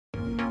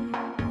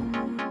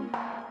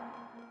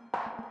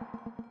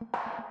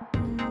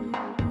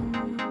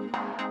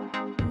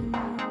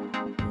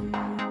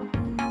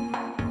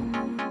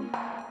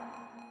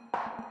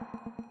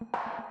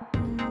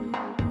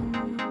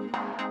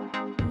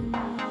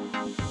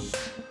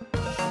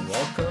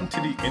Welcome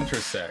to The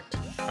Intersect.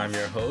 I'm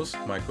your host,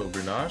 Michael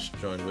Grenache,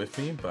 joined with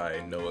me by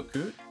Noah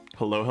Coot.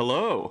 Hello,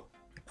 hello.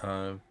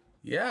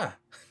 Yeah,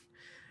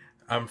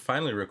 I'm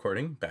finally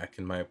recording back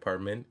in my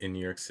apartment in New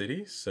York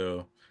City,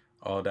 so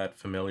all that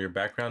familiar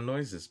background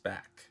noise is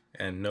back,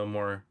 and no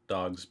more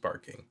dogs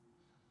barking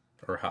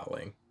or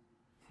howling.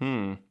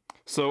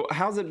 So,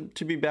 how's it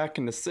to be back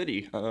in the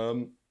city?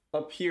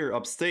 Up here,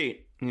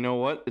 upstate, you know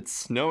what? It's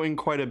snowing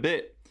quite a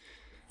bit.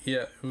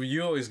 Yeah,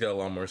 you always get a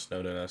lot more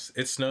snow than us.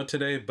 It snowed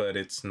today, but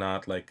it's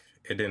not like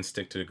it didn't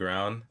stick to the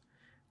ground.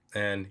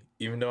 And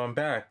even though I'm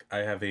back, I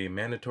have a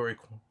mandatory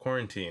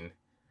quarantine.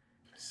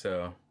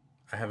 So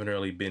I haven't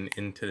really been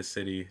into the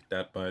city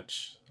that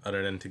much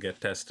other than to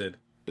get tested.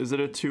 Is it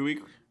a 2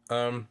 week?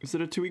 Um, Is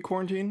it a 2 week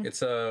quarantine?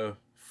 it's a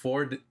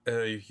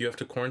you have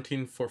to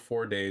quarantine for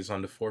 4 days.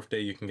 On the fourth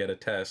day, you can get a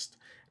test.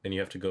 Then you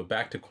have to go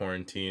back to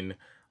quarantine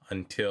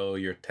until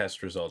your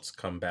test results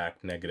come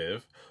back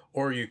negative,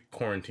 or you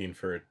quarantine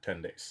for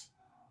 10 days.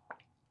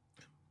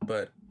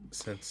 But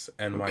since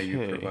NYU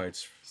Okay.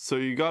 provides, So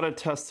you got a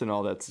test and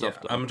all that yeah,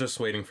 stuff. I'm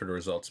just waiting for the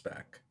results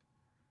back,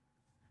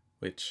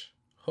 which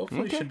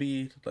hopefully Okay. should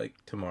be like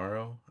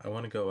tomorrow. I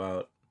want to go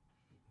out,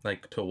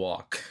 like to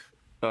walk.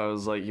 I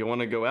was like, you want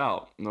to go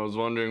out? And I was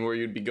wondering where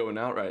you'd be going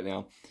out right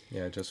now.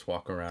 Yeah, just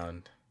walk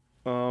around.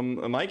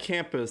 My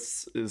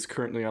campus is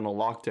currently on a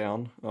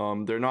lockdown.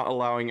 They're not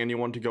allowing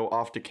anyone to go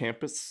off the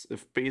campus.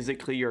 If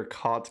basically you're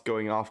caught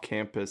going off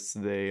campus,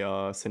 they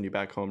send you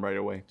back home right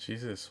away.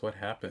 Jesus, what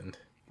happened?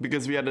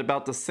 Because we had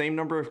about the same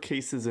number of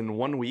cases in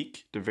 1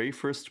 week, the very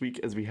first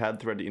week, as we had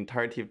throughout the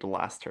entirety of the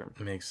last term.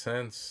 Makes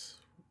sense.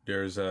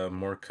 There's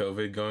more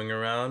COVID going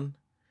around.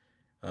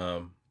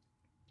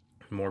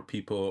 More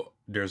people.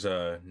 There's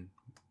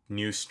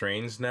new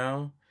strains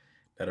now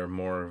that are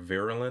more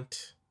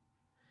virulent.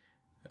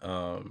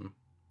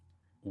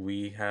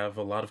 We have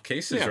a lot of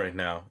cases Yeah. right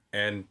now,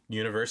 and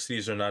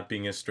universities are not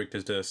being as strict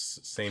as the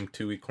same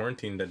 2 week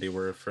quarantine that they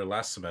were for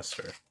last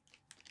semester,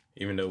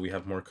 even though we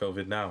have more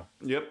COVID now.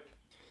 Yep.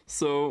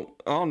 So,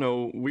 I don't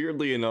know,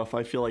 weirdly enough,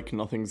 I feel like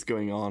nothing's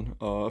going on.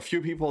 A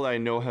few people that I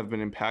know have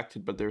been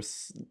impacted, but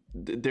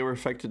they were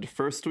affected the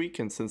first week,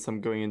 and since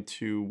I'm going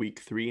into week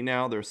 3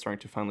 now, they're starting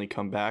to finally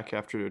come back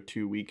after the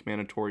 2 week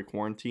mandatory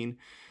quarantine.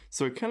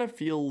 So it kind of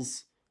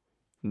feels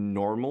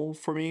normal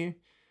for me,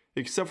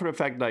 except for the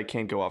fact that I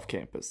can't go off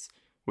campus,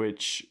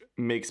 which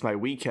makes my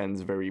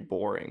weekends very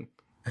boring.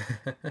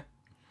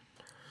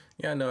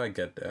 Yeah, no, I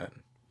get that.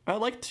 I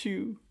like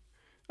to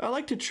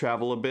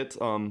travel a bit.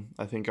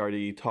 I think I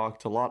already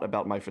talked a lot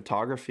about my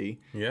photography.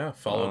 Yeah,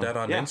 follow that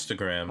on yeah.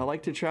 Instagram. I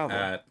like to travel.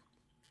 At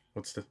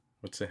what's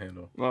the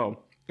handle? Oh,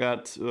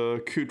 at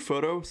Coot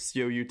Photo,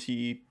 COUT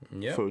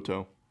Yep.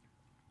 Photo.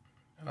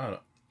 I don't know.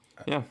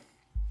 Yeah.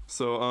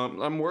 So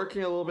I'm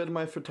working a little bit in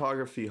my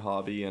photography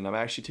hobby, and I'm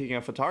actually taking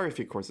a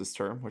photography course this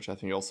term, which I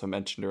think I also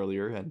mentioned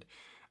earlier, and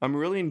I'm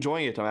really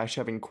enjoying it. I'm actually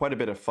having quite a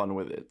bit of fun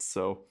with it.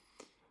 So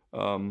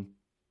I'm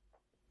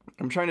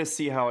trying to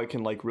see how I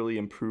can like really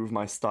improve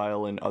my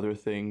style in other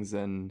things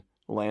and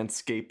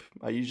landscape.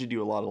 I usually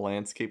do a lot of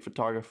landscape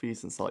photography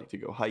since I like to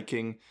go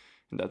hiking,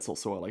 and that's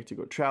also why I like to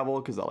go travel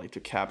because I like to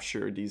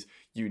capture these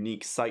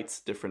unique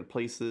sites, different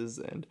places.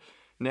 And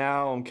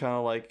now I'm kind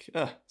of like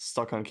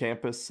stuck on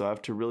campus, so I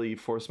have to really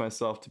force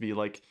myself to be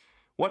like,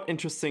 what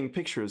interesting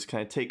pictures can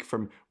I take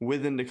from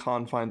within the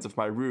confines of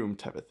my room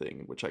type of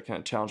thing, which I kind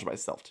of challenge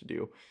myself to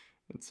do.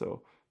 And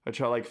so I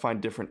try to like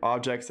find different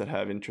objects that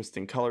have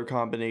interesting color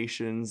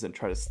combinations and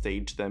try to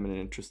stage them in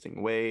an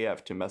interesting way. I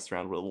have to mess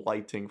around with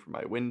lighting for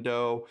my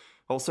window.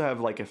 I also have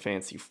like a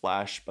fancy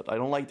flash, but I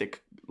don't like the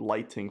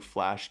lighting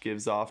flash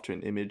gives off to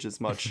an image as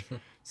much.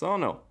 So I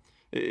don't know.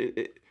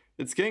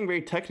 It's getting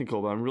very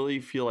technical, but I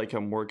really feel like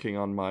I'm working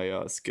on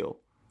my skill.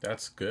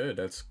 That's good.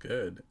 That's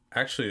good.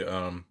 Actually,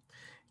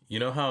 you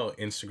know how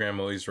Instagram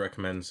always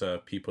recommends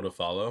people to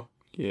follow?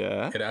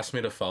 Yeah. It asked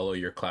me to follow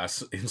your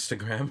class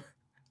Instagram.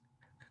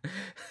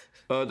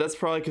 That's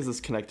probably because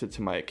it's connected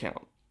to my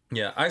account.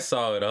 Yeah, I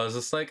saw it. I was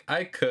just like,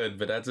 I could,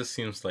 but that just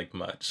seems like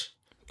much.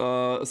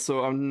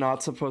 So I'm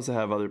not supposed to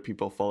have other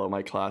people follow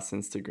my class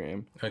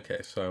Instagram.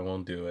 Okay, so I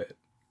won't do it.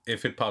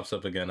 If it pops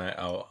up again,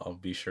 I'll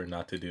be sure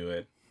not to do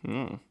it.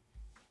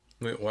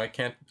 Wait, why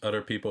can't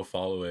other people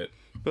follow it?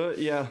 But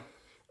yeah,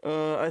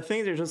 I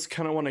think they just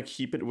kind of want to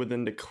keep it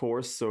within the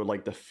course, so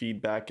like the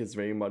feedback is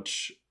very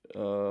much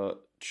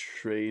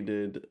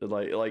traded.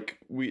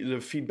 The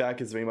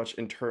feedback is very much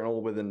internal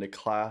within the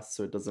class,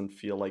 so it doesn't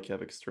feel like you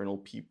have external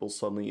people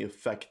suddenly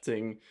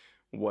affecting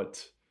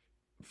what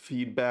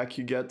feedback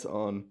you get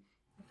on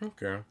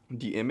Okay.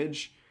 the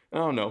image. I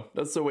don't know.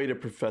 That's the way the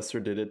professor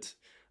did it.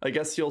 I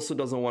guess he also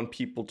doesn't want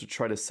people to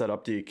try to set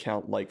up the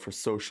account like for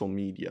social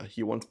media.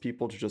 He wants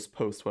people to just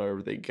post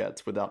whatever they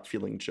get without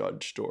feeling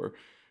judged or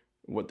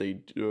what they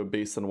do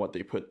based on what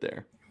they put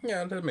there.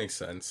 Yeah, that makes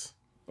sense.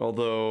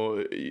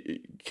 Although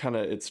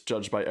it's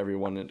judged by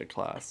everyone in the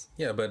class.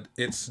 Yeah, but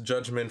its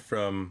judgment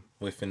from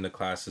within the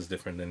class is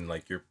different than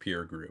like your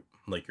peer group,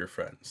 like your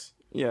friends.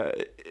 Yeah,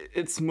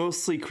 it's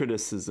mostly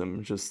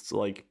criticism, just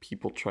like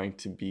people trying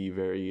to be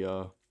very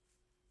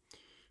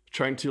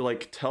trying to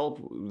like tell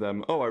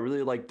them, oh, I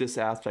really like this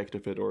aspect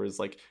of it, or is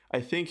like, I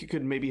think you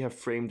could maybe have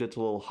framed it a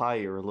little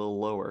higher, a little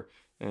lower.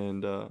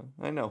 And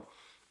I know.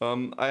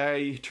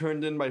 I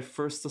turned in my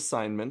first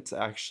assignment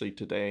actually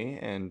today,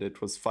 and it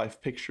was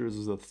 5 pictures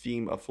with a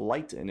theme of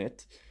light in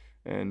it.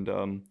 And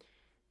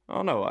I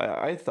don't know,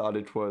 I thought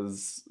it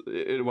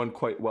went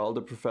quite well.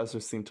 The professor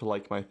seemed to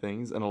like my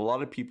things, and a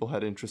lot of people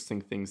had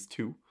interesting things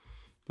too.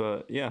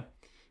 But yeah,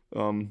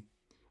 um,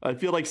 I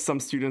feel like some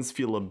students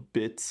feel a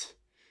bit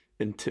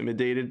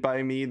intimidated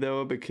by me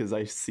though, because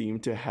I seem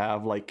to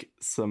have like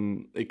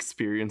some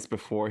experience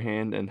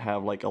beforehand and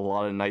have like a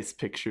lot of nice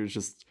pictures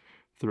just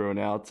thrown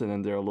out, and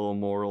then they're a little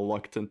more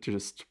reluctant to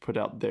just put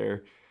out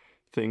their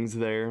things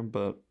there.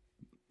 But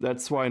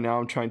that's why now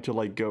I'm trying to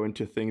like go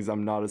into things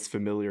I'm not as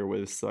familiar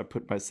with, so I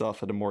put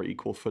myself at a more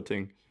equal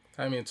footing.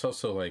 I mean, it's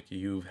also like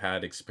you've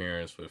had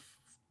experience with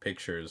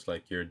pictures.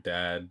 Like your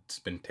dad's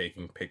been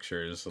taking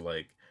pictures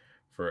like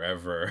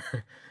forever.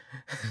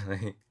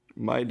 like,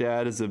 My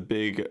dad is a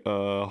big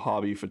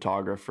hobby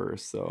photographer,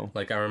 so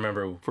like I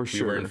remember for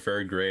we were in sure.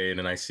 third grade,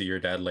 and I see your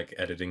dad like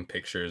editing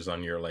pictures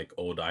on your like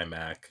old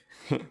iMac.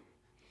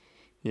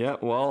 Yeah,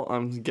 well,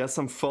 I guess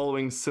I'm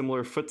following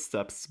similar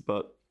footsteps,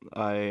 but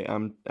I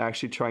am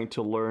actually trying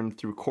to learn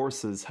through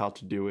courses how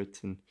to do it,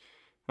 and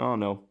I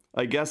don't know.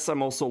 I guess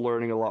I'm also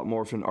learning a lot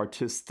more of an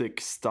artistic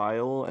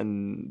style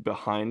and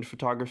behind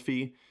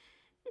photography.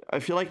 I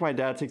feel like my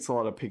dad takes a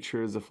lot of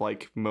pictures of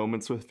like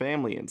moments with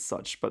family and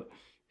such, but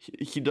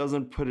he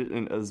doesn't put it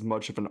in as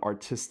much of an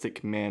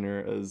artistic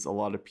manner as a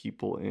lot of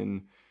people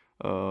in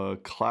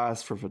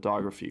class for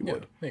photography Yeah,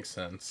 would. makes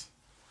sense.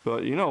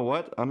 But you know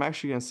what? I'm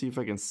actually gonna see if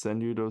I can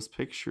send you those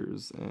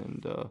pictures.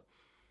 And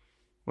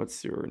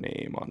what's your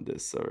name on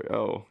this? Sorry.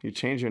 Oh, you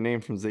changed your name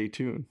from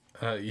Zaytoon.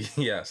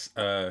 Yes.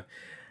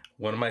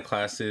 One of my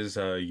classes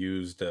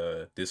used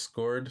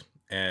Discord,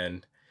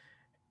 and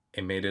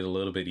it made it a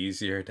little bit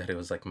easier that it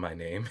was like my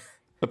name.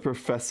 A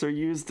professor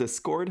used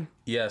Discord?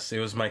 Yes, it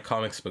was my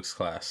comics books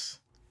class.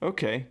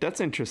 Okay,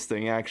 that's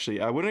interesting, actually.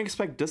 I wouldn't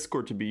expect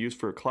Discord to be used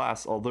for a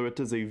class, although it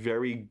is a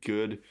very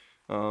good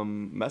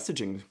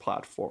messaging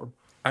platform.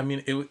 I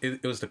mean,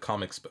 it was the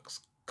comic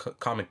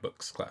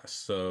books class,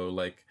 so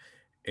like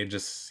it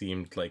just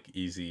seemed like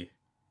easy.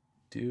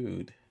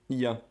 Dude,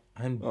 Yeah.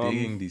 I'm Um,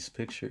 digging these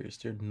pictures.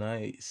 They're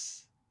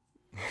nice.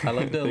 I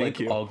like the thank like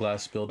you. all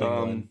glass building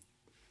Um, one.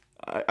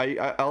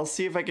 I'll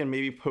see if I can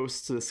maybe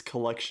post this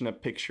collection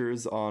of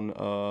pictures on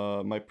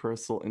my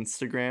personal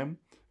Instagram,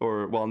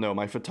 or well, no,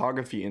 my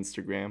photography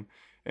Instagram,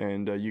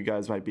 and you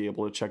guys might be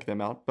able to check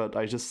them out. But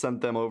I just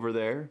sent them over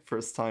there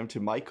first time to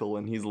Michael,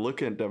 and he's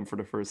looking at them for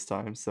the first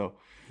time. So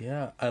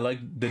Yeah, I like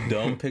the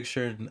dome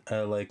picture.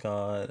 Like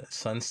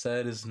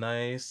sunset is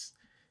nice.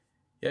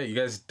 Yeah, you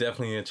guys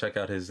definitely need to check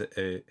out his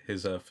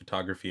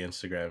photography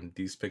Instagram.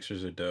 These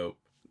pictures are dope.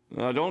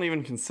 I don't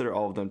even consider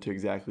all of them to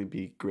exactly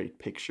be great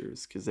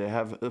pictures because they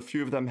have a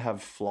few of them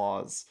have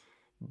flaws,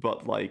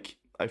 but like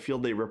I feel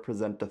they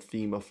represent the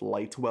theme of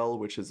light well,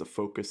 which is a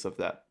focus of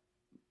that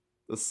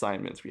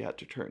assignment we had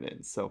to turn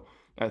in. So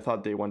I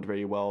thought they went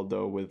very well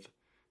though with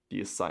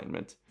the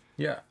assignment.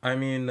 Yeah, I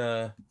mean,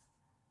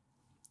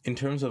 in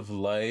terms of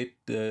light,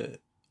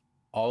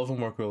 all of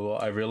them work really well.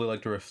 I really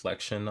like the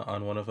reflection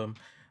on one of them.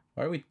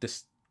 Why are we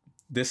this?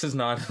 This is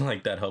not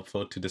like that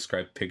helpful to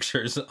describe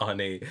pictures on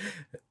a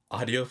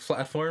audio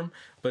platform,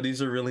 but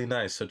these are really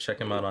nice. So check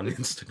them out on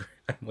Instagram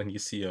when you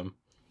see them.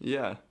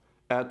 Yeah,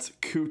 at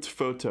Coot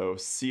Photo,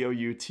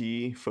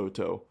 Cout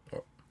Photo.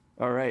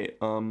 All right.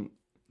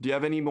 Do you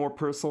have any more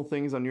personal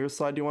things on your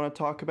side you want to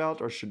talk about,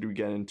 or should we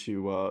get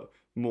into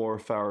more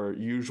of our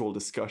usual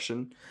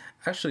discussion?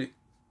 Actually,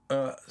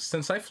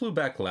 since I flew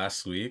back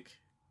last week,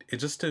 it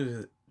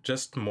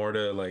just more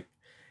to like,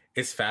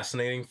 it's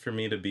fascinating for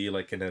me to be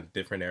like in a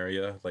different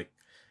area.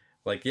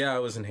 Like yeah, I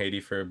was in Haiti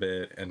for a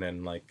bit, and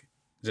then like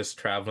just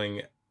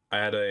traveling. I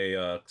had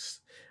I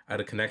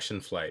had a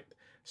connection flight,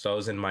 so I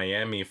was in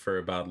Miami for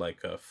about like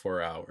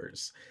 4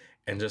 hours,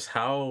 and just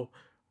how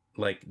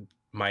like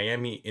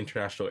Miami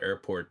International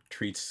Airport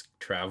treats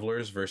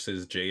travelers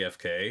versus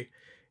JFK,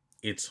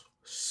 it's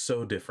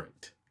so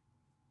different.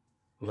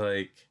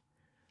 Like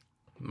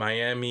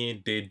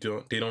Miami, they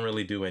don't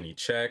really do any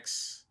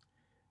checks.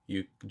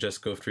 You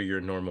just go through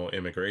your normal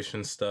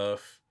immigration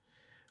stuff.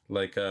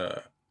 Like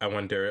I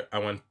went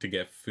to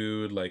get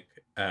food like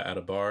at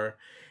a bar,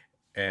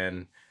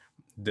 and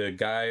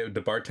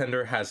the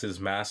bartender has his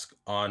mask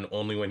on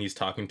only when he's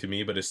talking to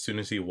me, but as soon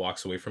as he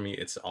walks away from me,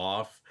 it's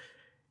off.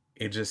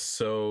 It just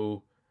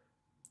so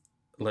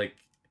like,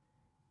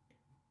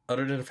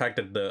 other than the fact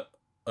that the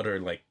other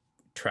like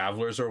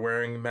travelers are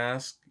wearing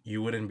masks,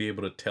 you wouldn't be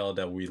able to tell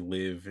that we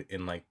live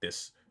in like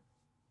this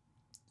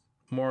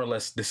more or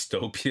less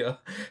dystopia,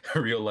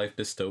 real life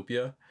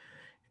dystopia.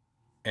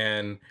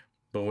 And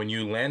but when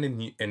you land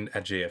in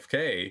at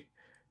JFK,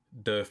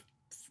 the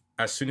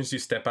as soon as you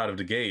step out of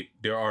the gate,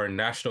 there are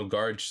National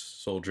Guard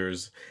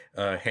soldiers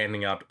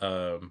handing out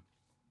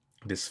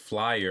this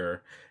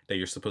flyer that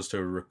you're supposed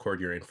to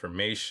record your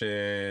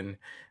information,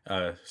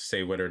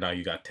 say whether or not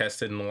you got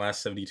tested in the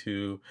last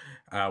 72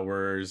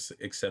 hours,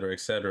 et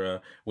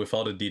cetera, with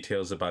all the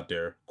details about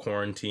their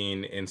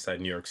quarantine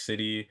inside New York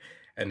City.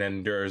 And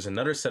then there's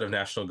another set of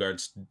National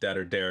Guards that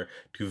are there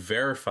to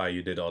verify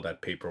you did all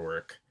that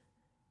paperwork.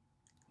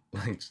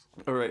 Like,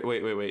 All right,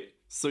 wait.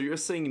 So you're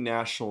saying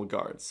National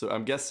Guard. So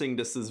I'm guessing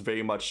this is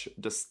very much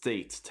the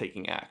state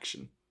taking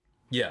action.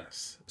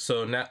 yes.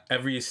 So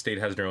every state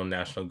has their own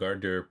National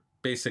Guard. They're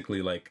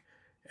basically like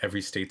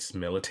every state's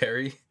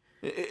military.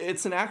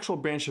 It's an actual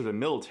branch of the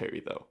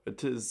military, though.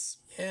 It is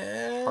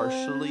Yeah.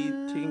 partially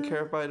taken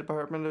care of by the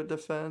Department of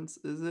Defense,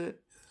 is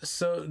it?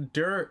 So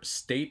there are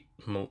state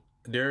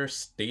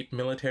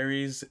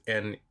militaries,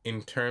 and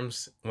in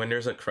terms when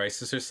there's a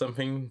crisis or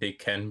something, they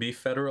can be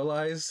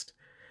federalized,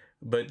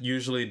 but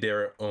usually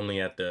they're only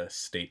at the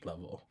state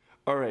level.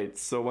 All right,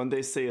 so when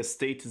they say a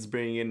state is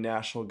bringing in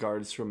National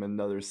Guards from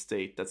another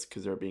state, that's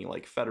because they're being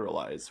like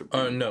federalized. Or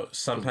Oh being no,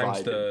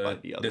 sometimes provided by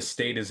the other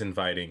state is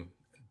inviting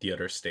the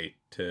other state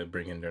to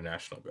bring in their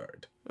National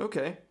Guard.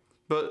 Okay.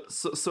 But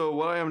so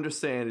what I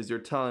understand is you're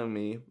telling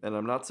me, and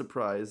I'm not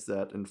surprised,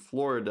 that in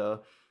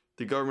Florida,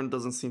 the government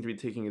doesn't seem to be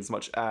taking as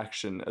much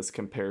action as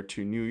compared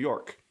to New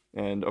York.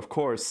 And of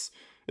course,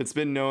 it's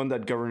been known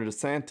that Governor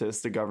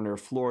DeSantis, the governor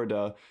of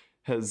Florida,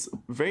 has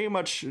very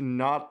much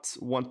not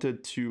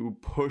wanted to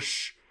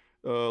push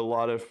a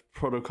lot of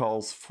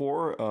protocols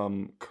for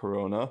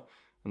Corona.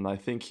 And I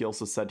think he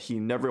also said he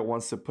never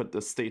wants to put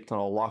the state on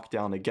a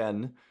lockdown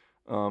again.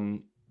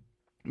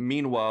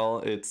 Meanwhile,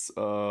 it's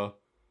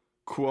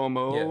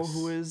Cuomo, Yes.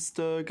 who is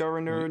the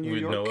governor of New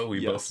York. Noah, we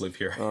Yes. both live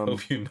here. I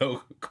hope you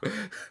know.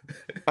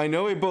 I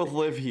know we both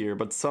live here,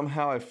 but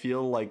somehow I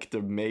feel like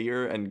the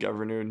mayor and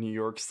governor of New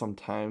York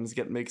sometimes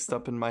get mixed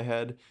up in my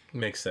head.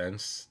 Makes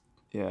sense.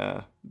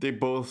 Yeah, they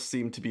both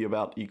seem to be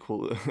about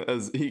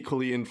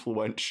equally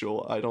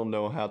influential. I don't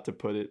know how to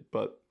put it,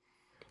 but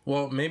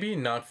Well, maybe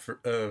not for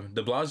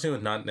De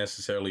Blasio, not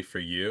necessarily for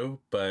you,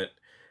 but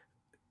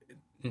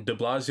De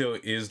Blasio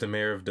is the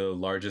mayor of the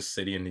largest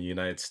city in the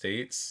United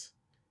States.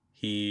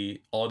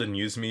 All the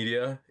news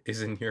media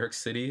is in New York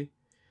City,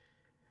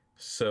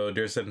 so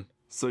there's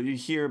so you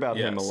hear about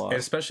him a yes, lot. and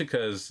especially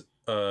because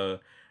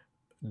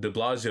De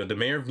Blasio, the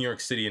mayor of New York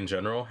City in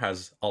general,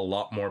 has a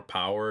lot more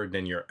power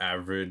than your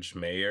average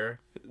mayor.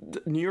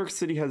 New York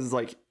City has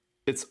like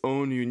its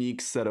own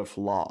unique set of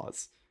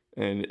laws,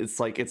 and it's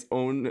like its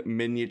own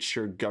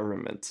miniature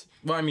government.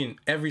 Well, I mean,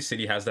 every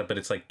city has that, but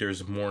it's like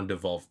there's more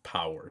devolved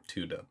power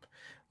to them.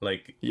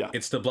 Like, Yeah.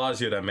 it's De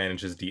Blasio that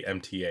manages the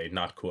MTA,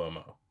 not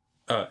Cuomo.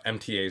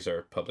 MTAs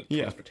are public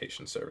Yeah.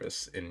 transportation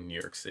service in New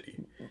York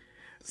City.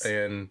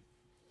 And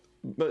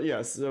But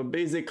yeah, so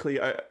basically,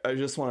 I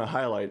just want to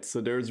highlight,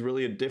 so there's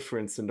really a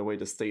difference in the way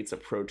the states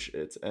approach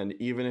it. And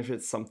even if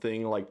it's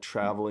something like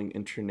traveling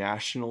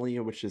internationally,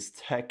 which is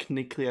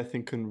technically, I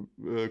think,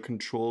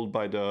 controlled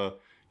by the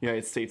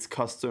United States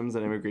Customs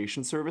and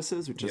Immigration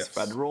Services, which is Yes.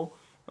 federal,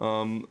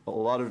 a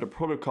lot of the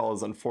protocol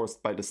is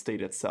enforced by the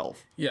state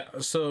itself. yeah,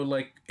 so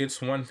like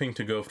it's one thing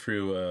to go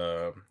through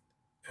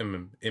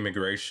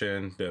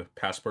immigration, the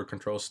passport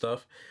control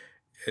stuff.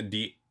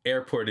 The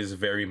airport is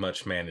very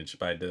much managed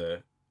by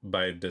the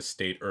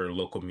state or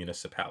local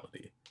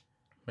municipality.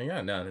 But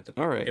yeah, no,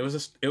 All right. it was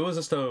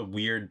just a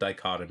weird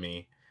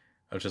dichotomy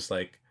of just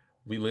like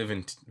we live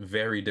in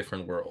very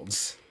different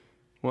worlds.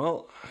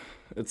 Well,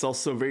 it's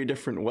also very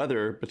different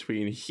weather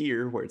between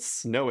here, where it's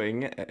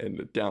snowing,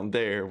 and down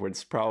there, where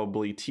it's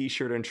probably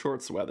t-shirt and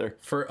shorts weather.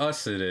 For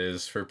us, it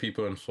is. For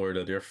people in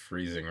Florida, they're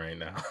freezing right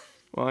now.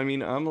 Well, I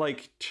mean, I'm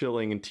like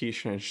chilling in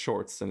t-shirt and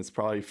shorts, and it's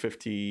probably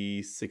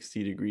 50,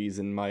 60 degrees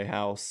in my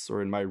house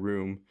or in my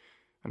room.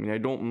 I mean, I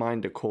don't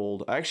mind the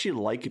cold. I actually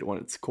like it when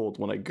it's cold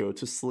when I go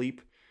to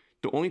sleep.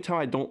 The only time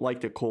I don't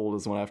like the cold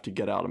is when I have to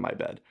get out of my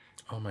bed.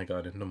 Oh my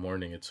god, in the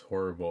morning, it's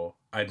horrible.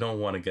 I don't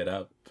want to get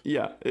up.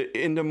 Yeah,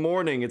 in the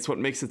morning, it's what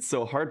makes it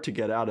so hard to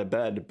get out of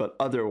bed, but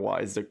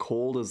otherwise, the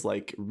cold is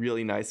like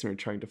really nice when you're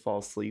trying to fall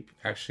asleep.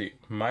 Actually,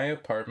 my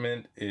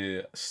apartment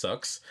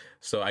sucks,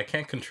 so I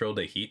can't control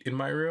the heat in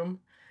my room.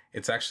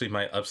 It's actually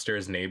my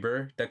upstairs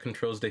neighbor that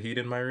controls the heat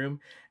in my room,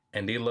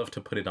 and they love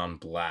to put it on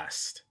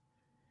blast.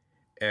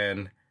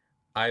 And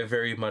I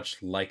very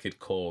much like it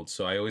cold,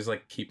 so I always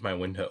like keep my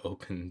window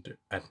open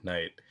at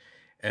night.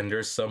 And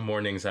there's some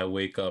mornings I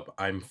wake up,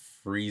 I'm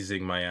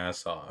freezing my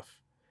ass off.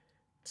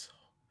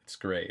 It's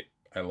great.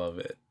 I love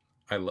it.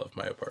 I love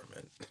my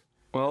apartment.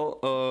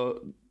 Well,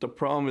 the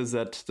problem is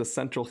that the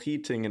central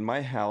heating in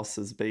my house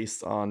is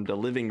based on the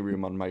living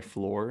room on my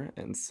floor,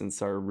 and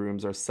since our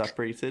rooms are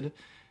separated,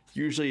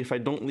 usually if I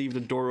don't leave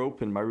the door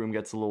open, my room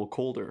gets a little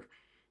colder.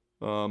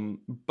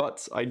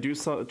 But I do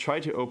try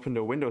to open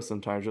the window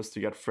sometimes just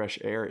to get fresh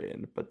air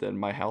in, but then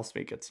my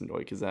housemate gets annoyed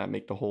because I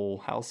make the whole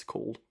house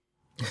cold.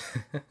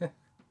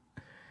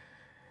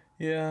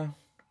 Yeah.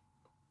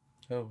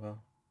 Oh well.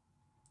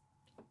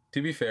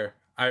 To be fair,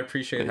 I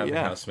appreciate having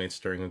Yeah. housemates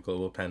during a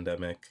global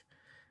pandemic.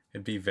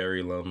 It'd be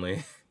very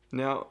lonely.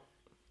 Now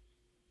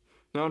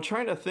I'm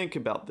trying to think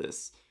about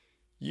this.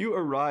 you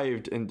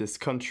arrived in this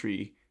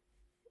country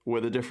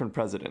with a different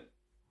president.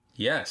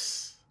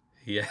 Yes.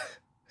 Yeah.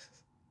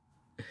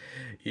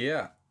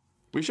 Yeah.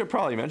 We should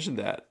probably mention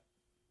that.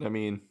 I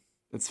mean,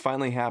 it's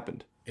finally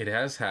happened. It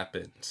has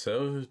happened.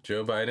 So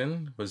Joe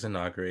Biden was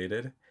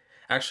inaugurated.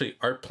 Actually,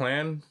 our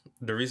plan,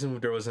 the reason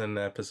there wasn't an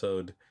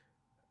episode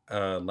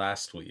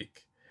last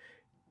week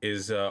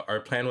is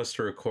our plan was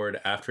to record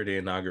after the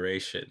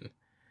inauguration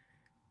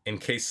in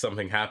case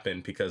something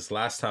happened, because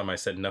last time I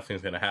said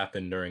nothing's going to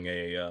happen during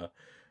a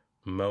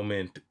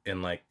moment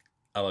in like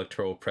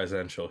electoral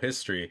presidential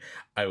history.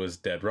 I was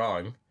dead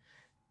wrong.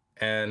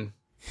 And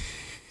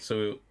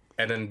so,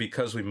 and then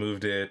because we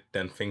moved it,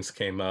 then things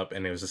came up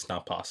and it was just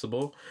not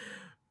possible.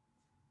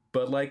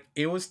 But like,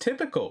 it was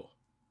typical,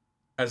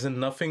 as in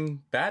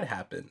nothing bad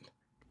happened.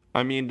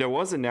 I mean, there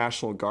was a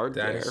National Guard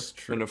That there, is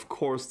true. and of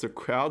course the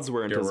crowds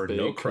weren't There as were big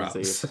no 'cause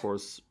crowds. they, of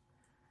course,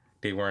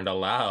 They weren't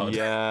allowed.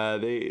 yeah,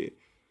 they.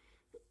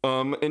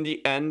 In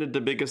the end,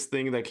 the biggest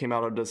thing that came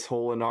out of this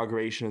whole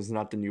inauguration is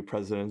not the new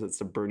president; it's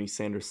the Bernie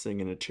Sanders thing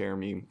in a chair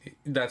meme.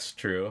 That's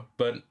true.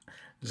 But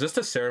just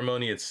the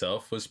ceremony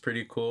itself was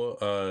pretty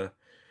cool.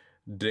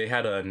 They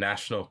had a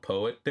national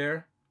poet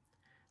there.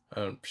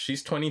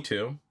 She's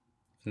 22.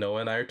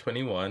 Noah and I are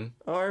 21.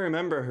 Oh, I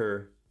remember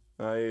her.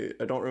 I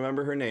don't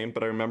remember her name,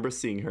 but I remember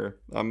seeing her.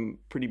 I'm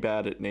pretty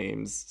bad at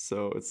names,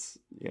 so it's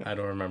yeah. I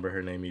don't remember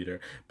her name either.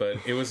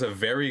 But it was a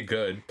very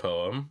good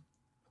poem.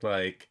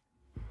 Like,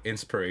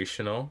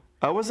 inspirational.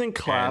 I was in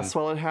class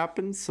while it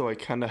happened, so I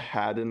kind of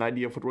had an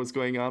idea of what was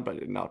going on, but I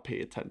did not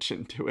pay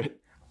attention to it.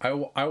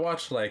 I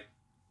watched like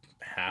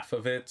half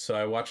of it. So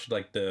I watched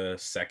like the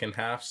second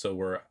half. So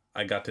where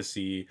I got to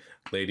see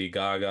Lady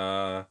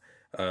Gaga,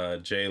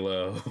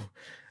 J-Lo,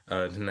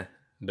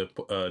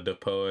 the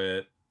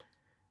poet.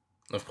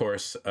 Of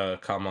course,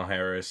 Kamala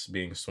Harris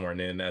being sworn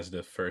in as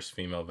the first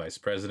female vice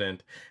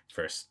president,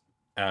 first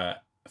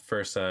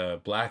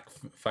black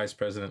vice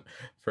president,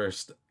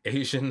 first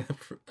Asian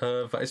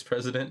vice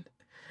president,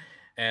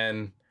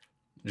 and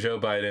Joe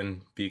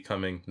Biden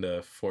becoming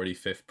the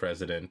 45th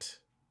president.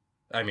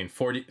 I mean,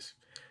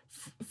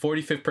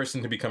 45th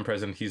person to become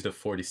president. He's the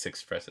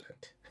 46th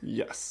president.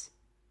 Yes.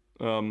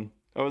 I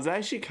was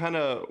actually kind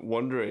of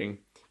wondering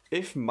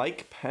if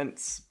Mike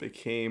Pence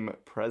became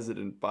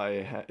president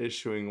by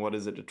issuing, what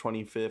is it, the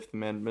 25th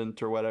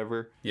Amendment or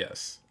whatever.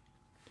 Yes.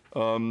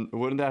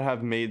 Wouldn't that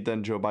have made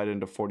then Joe Biden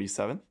the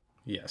 47th?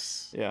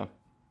 Yes. Yeah.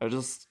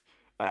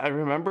 I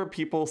remember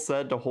people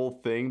said the whole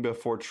thing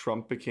before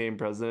Trump became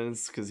president,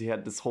 because he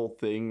had this whole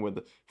thing with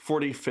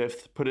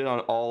 45th, put it on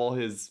all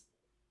his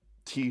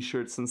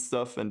t-shirts and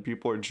stuff, and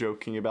people are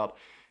joking about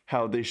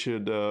how they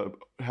should,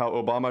 how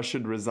Obama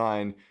should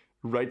resign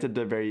right at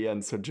the very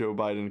end so Joe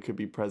Biden could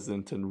be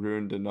president and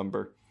ruin the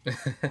number.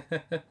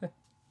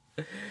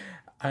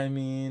 I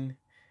mean,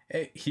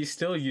 he's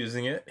still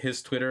using it.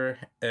 His Twitter,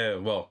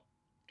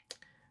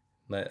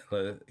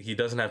 he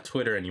doesn't have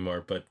Twitter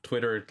anymore, but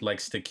Twitter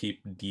likes to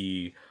keep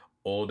the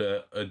old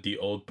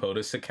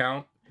POTUS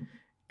account,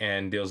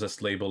 and they'll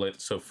just label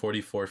it so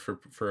 44 for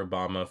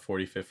Obama,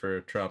 45th for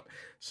Trump,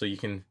 so you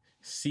can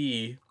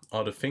see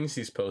all the things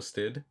he's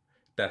posted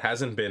that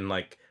hasn't been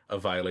like a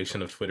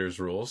violation of Twitter's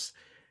rules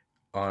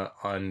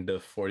on the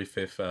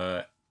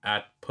 45th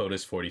at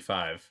POTUS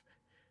 45.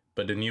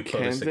 But the new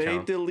POTUS account... Can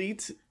they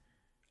delete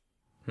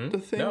the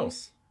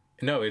things?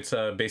 No, it's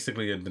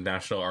basically the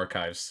National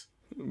Archives.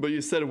 But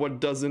you said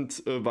what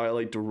doesn't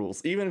violate the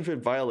rules. Even if it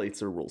violates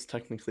the rules,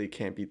 technically it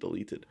can't be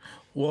deleted.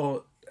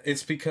 Well,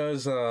 it's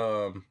because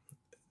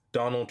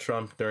Donald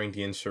Trump, during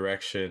the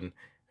insurrection,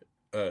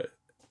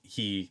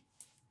 he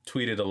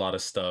tweeted a lot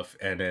of stuff,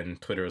 and then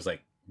Twitter was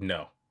like,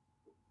 no,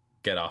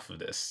 get off of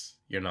this.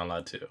 You're not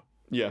allowed to.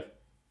 Yeah.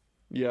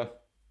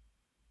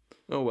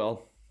 Oh,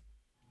 well.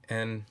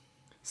 And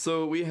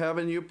so we have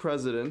a new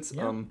president.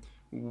 Yeah.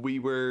 We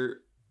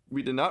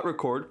did not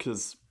record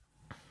because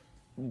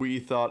we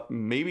thought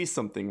maybe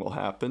something will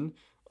happen.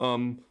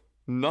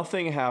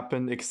 Nothing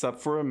happened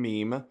except for a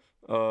meme.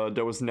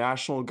 There was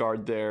National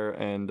Guard there,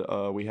 and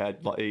we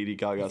had Lady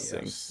Gaga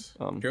sing.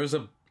 There was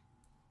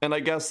and I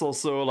guess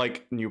also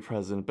like new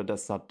president, but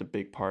that's not the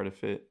big part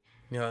of it.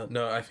 Yeah,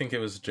 no, I think it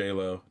was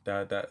J-Lo.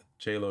 That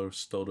J-Lo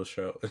stole the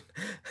show.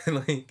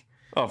 Like,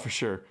 oh, for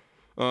sure.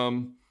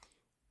 I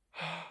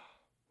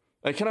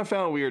kind of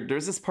found it weird.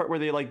 There's this part where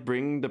they like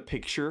bring the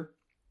picture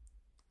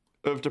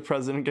of the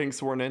president getting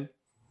sworn in.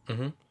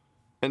 Mm-hmm.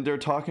 And they're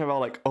talking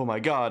about like, oh my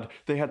God,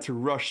 they had to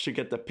rush to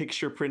get the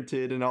picture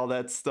printed and all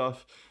that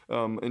stuff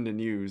in the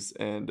news.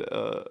 And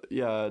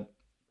yeah,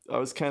 I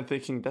was kind of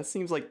thinking that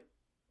seems like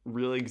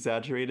really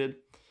exaggerated.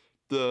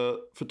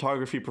 The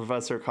photography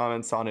professor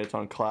comments on it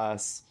on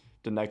class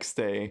the next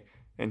day,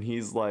 and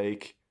he's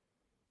like,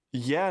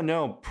 yeah,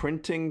 no,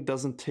 printing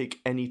doesn't take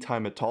any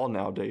time at all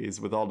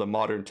nowadays with all the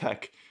modern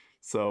tech.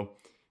 So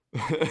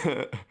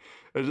I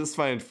just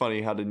find it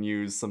funny how the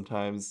news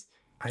sometimes...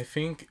 I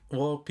think,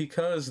 well,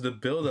 because the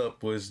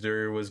buildup was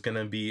there was going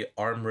to be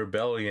armed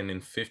rebellion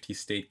in 50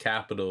 state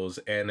capitals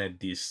and at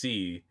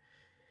DC,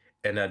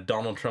 and that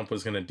Donald Trump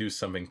was going to do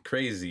something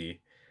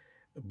crazy.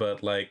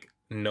 But, like,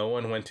 No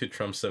one went to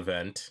Trump's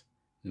event.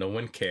 No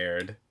one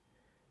cared.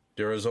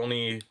 There was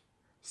only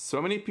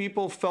So many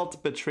people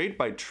felt betrayed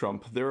by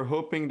Trump. They were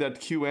hoping that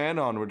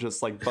QAnon would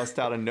just like bust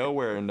out of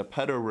nowhere and the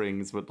pedo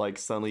rings would like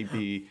suddenly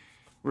be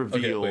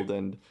revealed wait.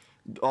 and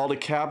all the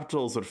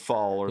capitals would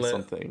fall or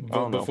something. I But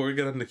don't know. before we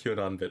get into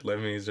QAnon bit, let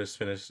me just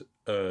finish.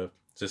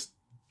 Just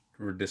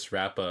this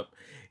wrap up.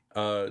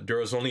 There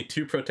was only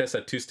 2 protests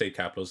at 2 state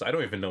capitals. I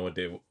don't even know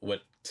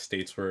what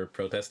states were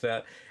protested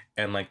at,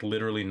 and like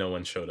literally no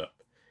one showed up.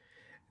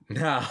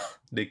 Now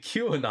the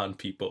QAnon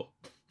people.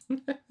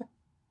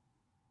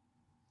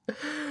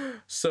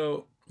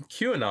 So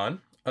QAnon,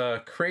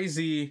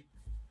 crazy.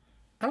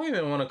 I don't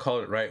even want to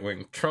call it right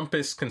wing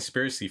Trumpist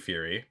conspiracy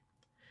theory.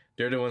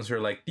 They're the ones who are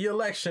like the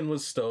election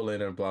was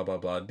stolen and blah blah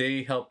blah.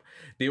 They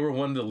were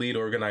one of the lead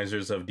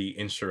organizers of the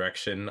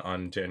insurrection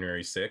on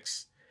January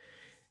 6th.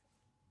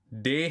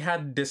 They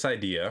had this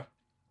idea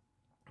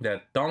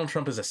that Donald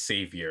Trump is a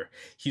savior.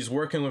 He's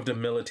working with the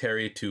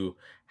military to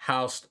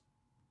house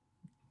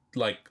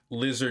like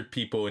lizard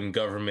people in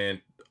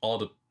government.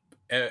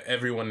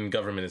 Everyone in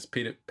government is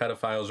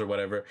pedophiles or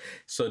whatever.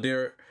 So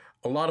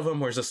a lot of them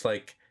were just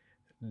like,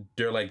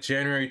 they're like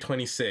January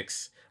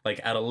 26th,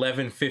 like at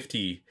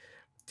 11:50,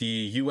 the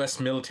U.S.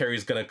 military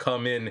is gonna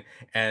come in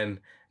and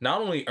not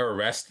only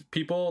arrest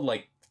people,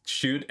 like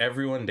shoot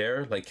everyone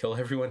there, like kill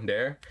everyone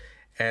there,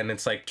 and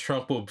it's like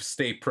Trump will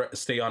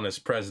stay on as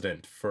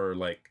president for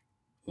like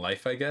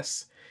life, I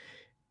guess,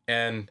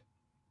 and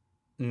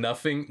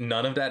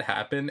none of that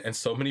happened, and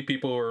so many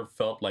people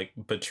felt like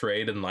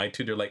betrayed and lied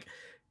to. They're like,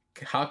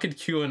 how could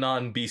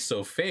QAnon be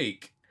so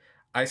fake?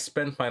 I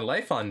spent my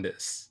life on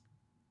this.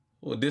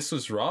 Well, this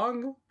was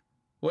wrong?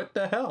 What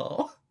the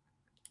hell?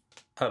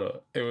 I don't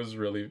know. It was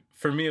really,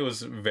 for me, it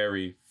was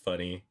very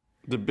funny.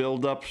 The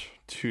build up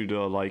to the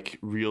like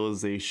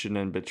realization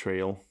and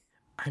betrayal.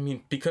 I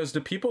mean, because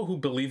the people who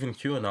believe in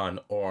QAnon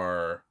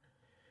are,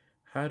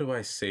 how do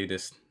I say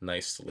this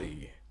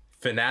nicely?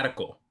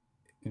 Fanatical.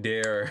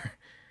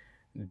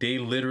 They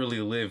literally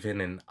live in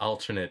an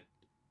alternate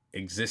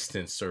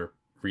existence or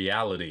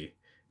reality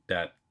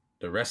that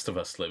the rest of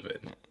us live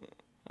in.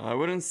 I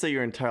wouldn't say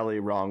you're entirely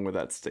wrong with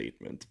that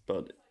statement,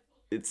 but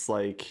it's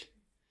like,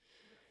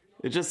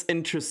 it's just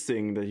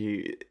interesting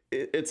that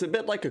it's a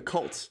bit like a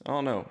cult. I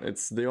don't know.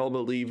 They all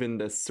believe in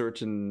this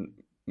certain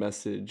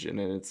message, and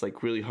then it's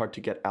like really hard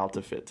to get out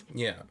of it.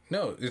 Yeah,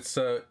 no,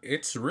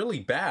 it's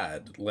really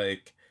bad.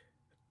 Like,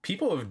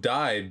 people have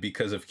died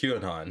because of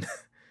QAnon.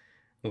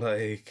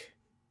 Like,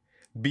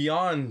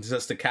 beyond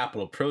just the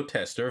Capitol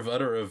protest, there are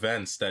other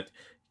events that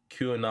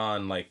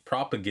QAnon like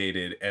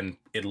propagated, and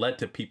it led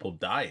to people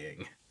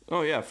dying.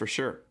 Oh yeah, for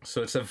sure.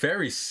 So it's a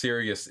very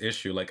serious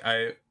issue. Like,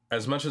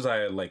 as much as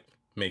I like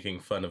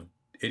making fun of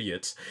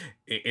idiots,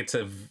 it's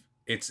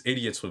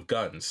idiots with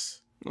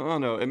guns. Oh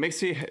no,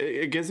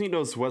 it gives me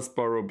those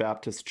Westboro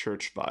Baptist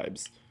Church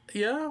vibes.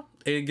 Yeah,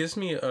 it gives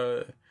me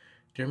do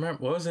you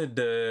remember, what was it,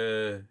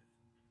 the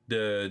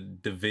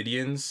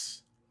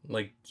Davidians?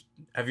 Like,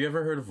 have you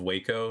ever heard of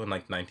Waco in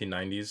like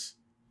 1990s?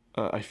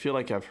 I feel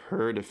like I've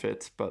heard of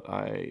it, but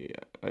I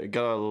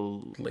got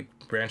a like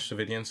Branch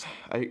Davidians.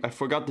 I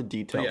forgot the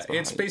details. Yeah,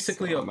 it's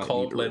basically a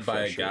cult led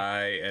by a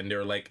guy, and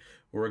they're like,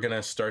 we're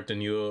gonna start the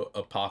new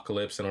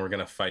apocalypse, and we're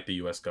gonna fight the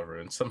U.S.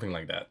 government, something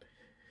like that.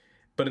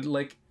 But it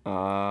like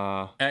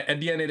at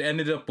the end, it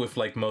ended up with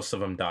like most of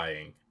them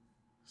dying.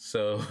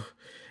 So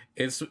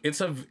it's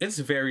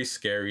very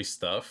scary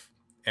stuff,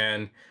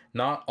 and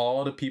not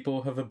all the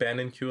people have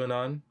abandoned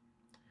QAnon.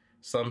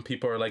 Some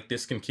people are like,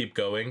 this can keep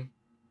going.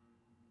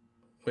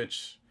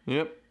 Which,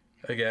 yep.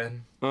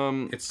 Again,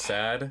 it's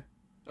sad.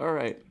 All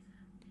right.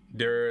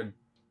 Do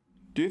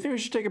you think we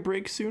should take a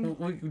break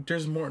soon?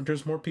 There's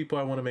more people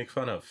I want to make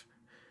fun of.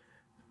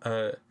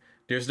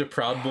 There's the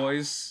Proud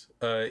Boys,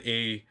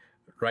 a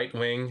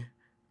right-wing,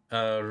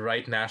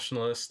 white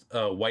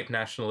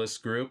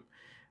nationalist group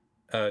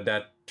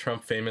that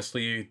Trump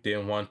famously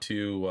didn't want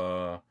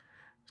to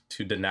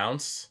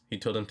denounce. He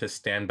told them to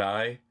stand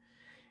by.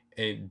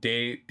 And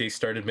they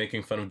started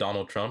making fun of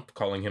Donald Trump,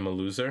 calling him a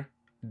loser.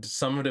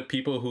 Some of the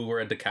people who were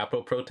at the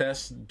Capitol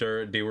protests,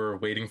 they were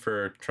waiting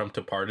for Trump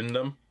to pardon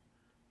them.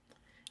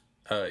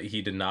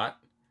 He did not.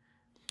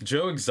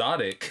 Joe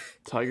Exotic,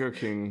 Tiger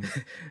King,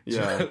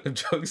 yeah.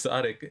 Joe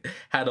Exotic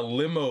had a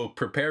limo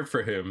prepared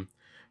for him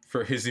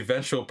for his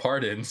eventual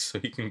pardon so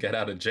he can get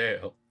out of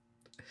jail.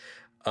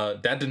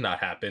 That did not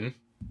happen.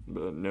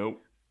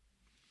 Nope.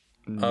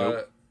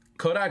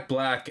 Kodak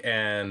Black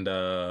and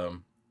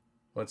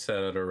what's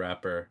that other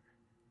rapper?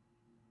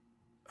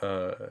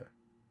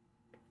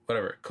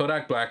 Whatever.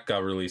 Kodak Black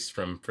got released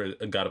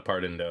got a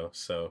pardon though,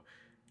 so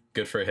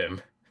good for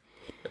him.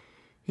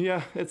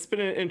 Yeah, it's been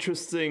an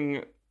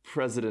interesting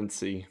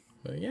presidency.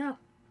 Yeah.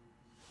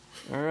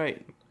 All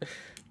right.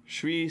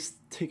 Should we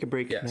take a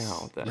break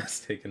now then? Let's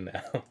take it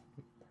now.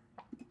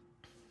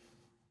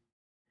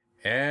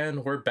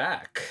 And we're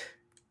back.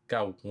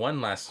 Got one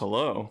last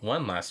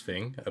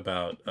thing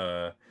about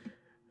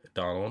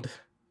Donald.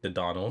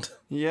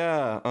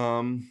 Yeah,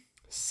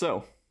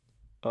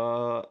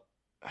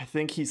 I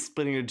think he's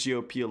splitting the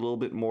GOP a little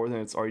bit more than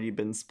it's already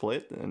been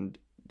split, and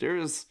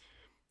there's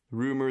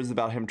rumors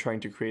about him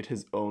trying to create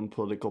his own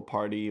political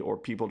party, or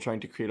people trying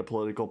to create a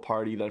political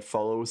party that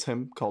follows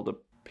him called the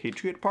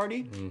Patriot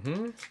Party.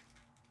 Mm-hmm.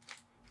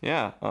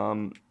 Yeah.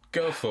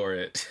 Go for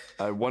it.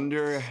 I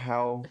wonder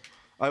how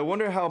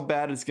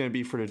bad it's going to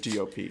be for the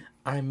GOP.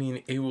 I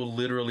mean, it will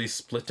literally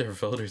split their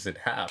voters in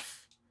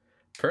half.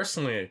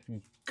 Personally,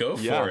 go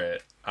for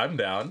it. I'm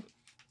down.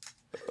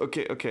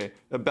 Okay.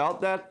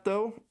 About that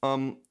though,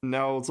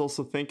 now I was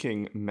also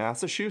thinking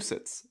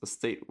Massachusetts, a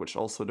state which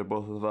also the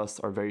both of us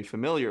are very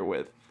familiar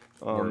with.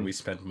 Where we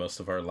spent most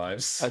of our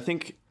lives. I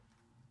think,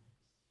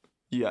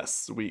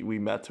 yes, we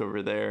met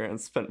over there and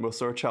spent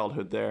most of our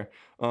childhood there.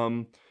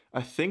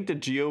 I think the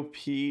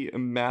GOP,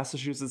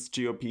 Massachusetts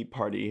GOP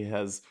party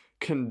has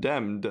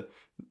condemned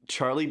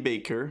Charlie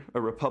Baker, a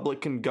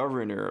Republican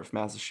governor of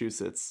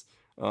Massachusetts,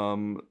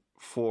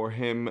 for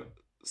him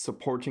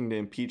supporting the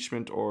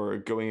impeachment or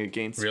going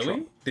against Trump.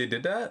 Really? They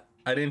did that?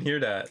 I didn't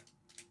hear that.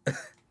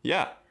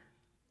 Yeah.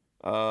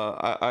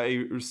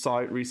 I saw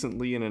it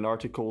recently in an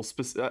article.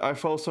 I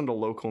follow some of the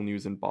local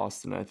news in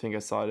Boston. I think I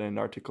saw it in an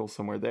article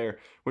somewhere there,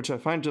 which I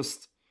find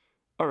just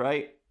all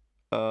right.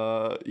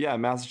 Yeah,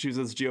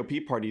 Massachusetts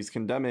GOP party is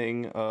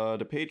condemning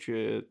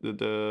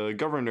the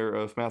governor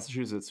of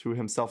Massachusetts, who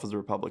himself is a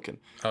Republican.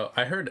 Oh,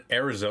 I heard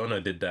Arizona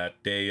did that.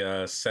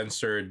 They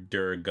censored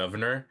their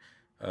governor,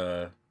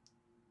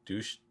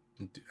 douche.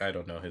 I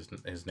don't know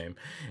his name.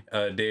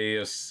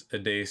 They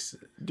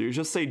Do you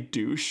just say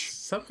douche?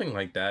 Something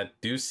like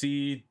that.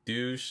 Douchey,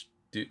 douche,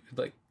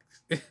 like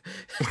it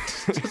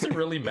doesn't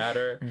really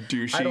matter.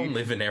 Douchey. I don't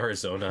live in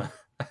Arizona.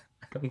 I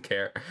don't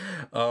care.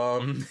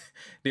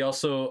 They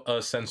also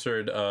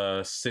censored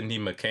Cindy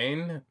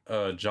McCain,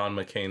 John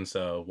McCain's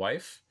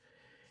wife,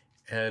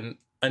 and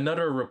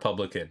another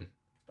Republican.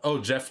 Oh,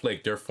 Jeff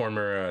Flake, their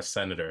former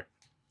senator,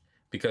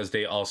 because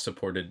they all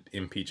supported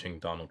impeaching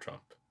Donald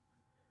Trump.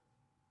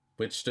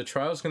 Which the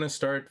trial is going to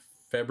start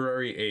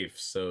February 8th,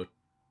 so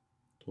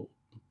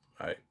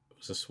I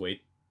just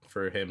wait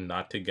for him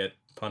not to get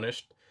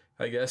punished,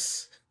 I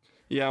guess.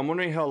 Yeah, I'm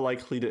wondering how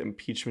likely the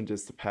impeachment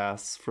is to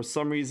pass. For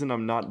some reason,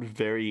 I'm not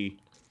very...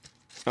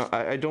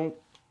 I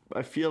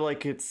feel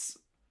like it's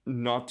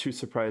not too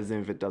surprising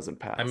if it doesn't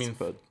pass. I mean,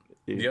 but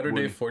the other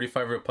day,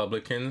 45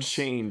 Republicans...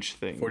 change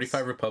things.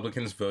 45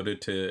 Republicans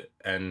voted to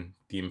end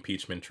the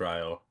impeachment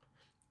trial.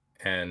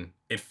 And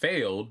it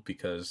failed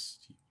because,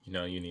 you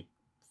need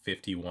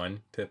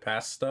 51 to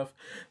pass stuff,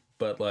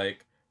 but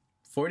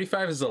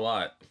 45 is a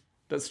lot.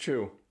 That's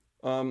true.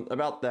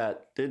 About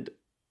that,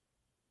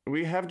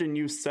 we have the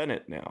new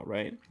Senate now,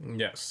 right?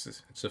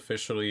 Yes, it's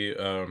officially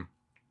a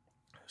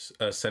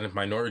Senate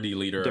Minority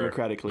Leader,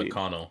 Democratic lead.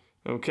 McConnell.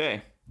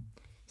 Okay,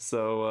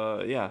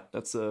 so yeah,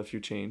 that's a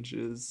few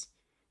changes,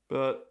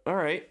 but all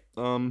right.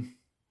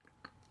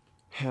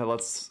 Yeah,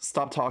 let's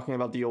stop talking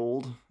about the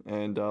old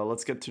and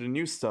let's get to the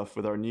new stuff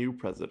with our new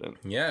president.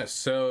 Yeah,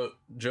 so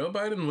Joe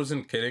Biden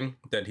wasn't kidding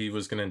that he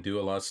was going to do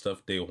a lot of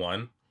stuff day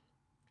one.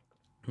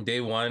 Day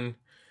one,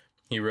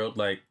 he wrote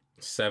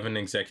 7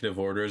 executive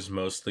orders,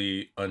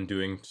 mostly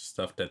undoing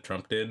stuff that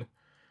Trump did.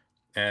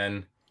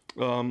 And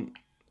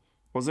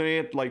wasn't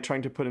it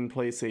trying to put in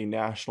place a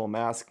national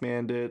mask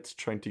mandate,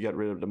 trying to get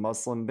rid of the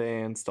Muslim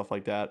ban, stuff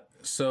like that?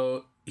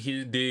 So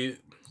the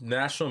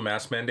national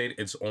mask mandate,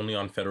 it's only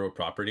on federal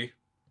property.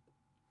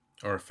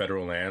 Or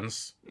federal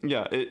lands.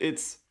 Yeah,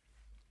 it's...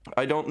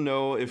 I don't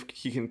know if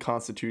he can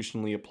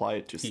constitutionally apply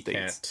it to states. He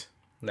can't.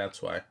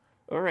 That's why.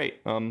 All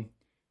right.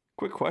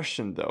 Quick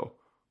question, though.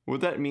 Would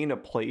that mean a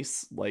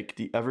place like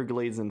the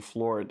Everglades in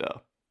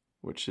Florida,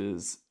 which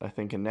is, I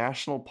think, a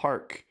national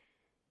park,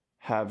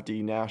 have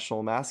the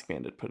national mask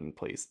mandate put in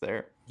place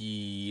there?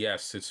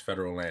 Yes, it's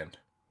federal land.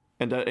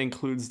 And that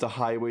includes the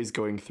highways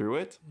going through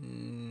it?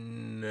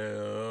 No.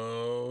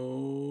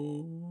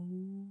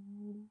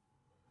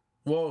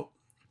 Well...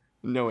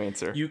 No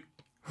answer.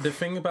 The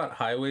thing about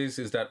highways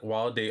is that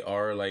while they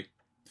are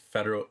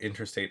federal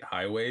interstate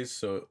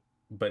highways,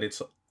 but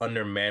it's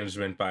under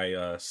management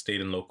by state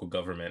and local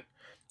government.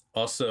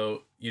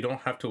 Also, you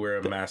don't have to wear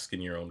a mask in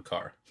your own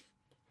car.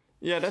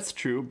 Yeah, that's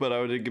true, but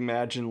I would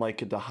imagine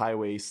the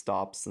highway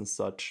stops and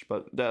such,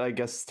 but that I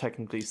guess is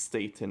technically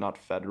state and not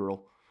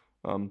federal.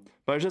 But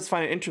I just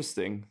find it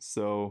interesting.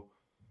 So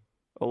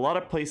a lot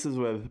of places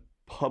with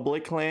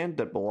public land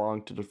that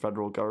belong to the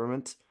federal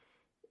government,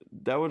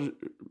 that would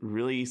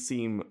really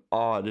seem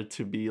odd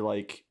to be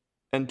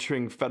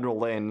entering federal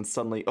land and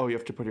suddenly, oh, you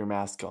have to put your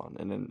mask on,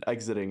 and then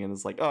exiting and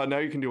it's oh, now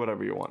you can do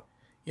whatever you want.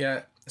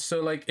 Yeah,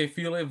 so if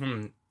you live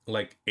in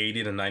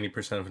 80 to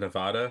 90% of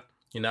Nevada,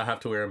 you now have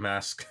to wear a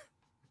mask.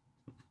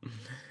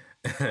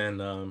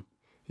 And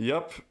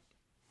Yep.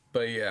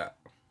 But yeah.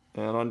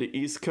 And on the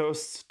East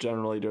Coast,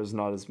 generally there's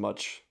not as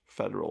much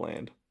federal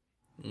land.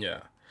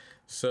 Yeah.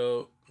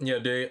 So yeah,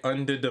 they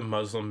undid the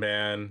Muslim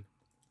ban.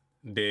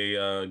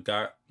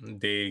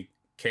 They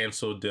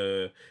canceled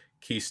the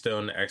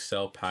Keystone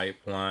XL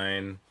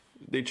pipeline.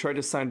 They tried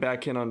to sign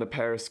back in on the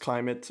Paris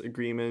Climate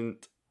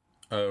Agreement.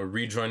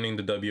 Rejoining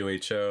the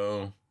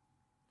WHO.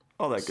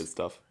 All that good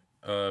stuff.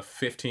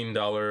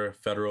 $15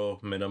 federal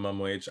minimum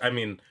wage. I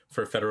mean,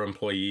 for federal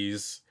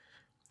employees,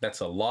 that's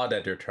a law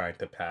that they're trying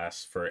to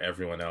pass for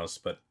everyone else,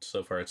 but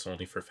so far it's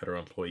only for federal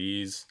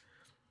employees.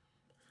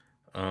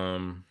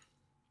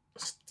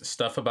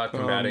 Stuff about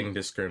combating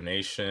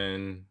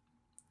discrimination,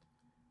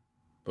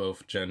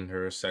 both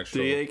gender,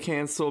 sexual. Did they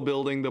cancel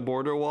building the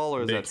border wall,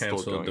 or is They that still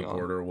canceled going the on?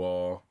 border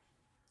wall.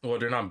 Well,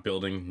 they're not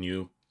building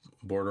new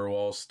border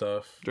wall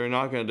stuff. They're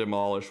not going to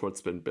demolish what's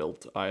been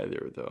built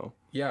either, though.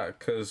 Yeah,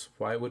 because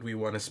why would we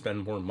want to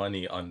spend more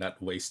money on that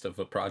waste of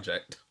a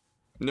project?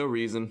 No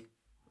reason.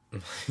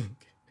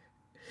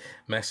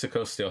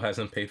 Mexico still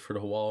hasn't paid for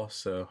the wall,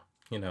 so,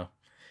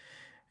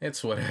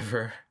 it's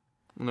whatever.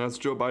 And that's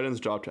Joe Biden's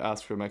job to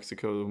ask for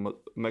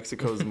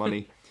Mexico's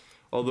money.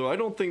 Although I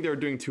don't think they're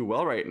doing too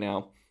well right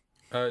now.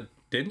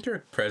 Didn't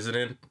the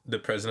president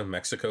of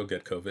Mexico,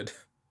 get COVID?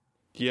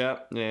 Yeah,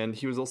 and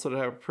he was also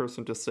the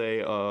person to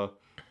say,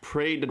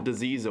 pray the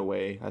disease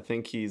away. I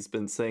think he's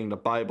been saying the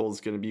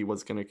Bible's going to be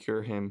what's going to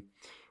cure him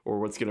or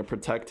what's going to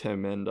protect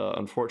him, and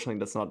unfortunately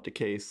that's not the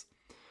case.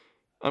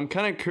 I'm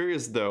kind of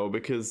curious, though,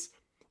 because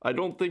I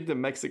don't think the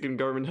Mexican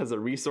government has the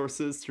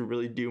resources to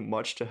really do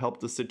much to help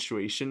the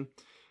situation,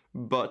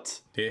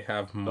 but... They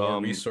have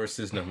more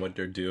resources than what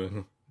they're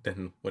doing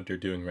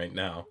right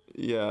now.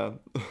 Yeah.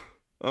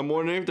 I'm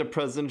wondering if the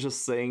president's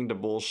just saying the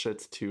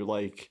bullshit to,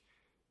 like,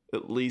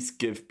 at least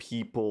give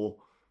people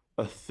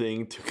a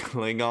thing to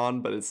cling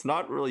on, but it's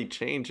not really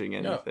changing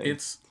anything. No,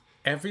 it's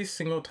every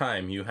single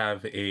time you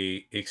have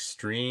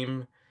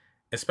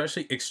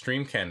especially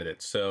extreme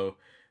candidates. So,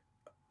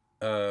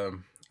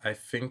 I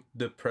think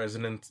the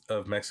president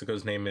of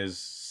Mexico's name is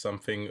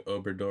something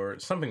Obrador,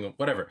 something,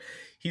 whatever.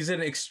 He's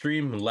an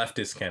extreme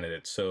leftist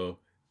candidate, so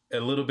a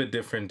little bit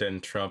different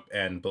than Trump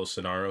and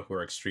Bolsonaro, who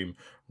are extreme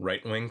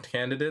right-wing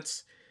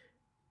candidates.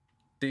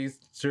 There's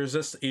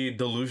just a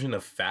delusion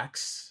of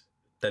facts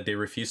that they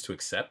refuse to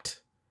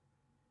accept,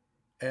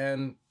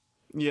 and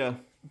yeah,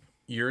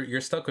 you're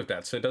stuck with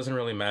that. So it doesn't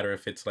really matter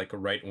if it's like a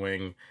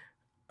right-wing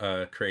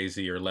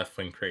crazy or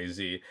left-wing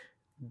crazy.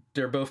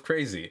 They're both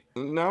crazy.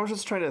 Now I'm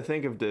just trying to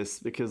think of this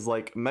because,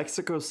 like,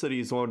 Mexico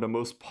City is one of the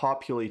most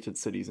populated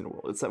cities in the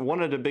world. It's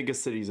one of the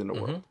biggest cities in the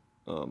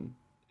world.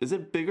 Is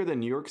it bigger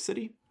than New York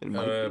City?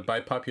 By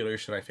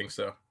population, I think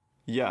so.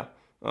 Yeah.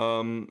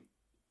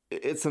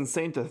 It's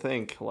insane to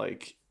think,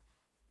 like,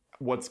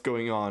 what's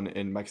going on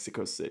in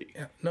Mexico City.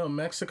 Yeah. No,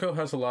 Mexico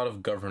has a lot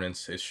of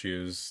governance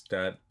issues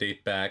that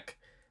date back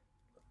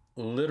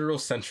literal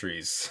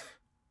centuries.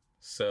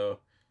 So...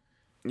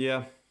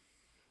 yeah.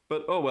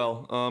 But, oh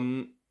well,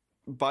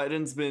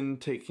 Biden's been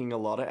taking a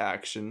lot of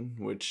action,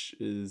 which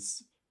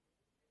is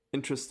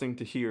interesting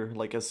to hear.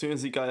 Like, as soon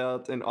as he got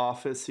out in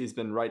office, he's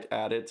been right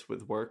at it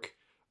with work.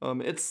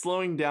 It's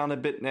slowing down a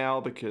bit now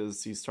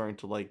because he's starting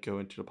to, like, go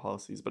into the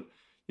policies, but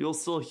you'll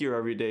still hear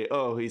every day,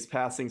 oh, he's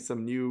passing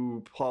some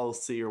new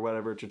policy or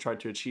whatever to try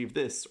to achieve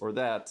this or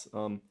that.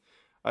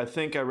 I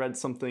think I read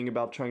something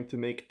about trying to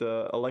make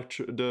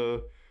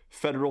the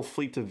federal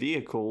fleet of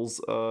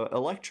vehicles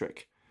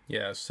electric.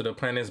 Yeah, so the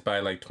plan is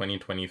by like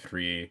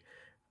 2023,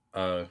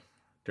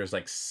 there's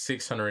like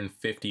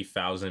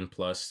 650,000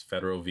 plus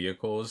federal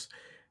vehicles.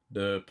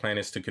 The plan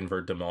is to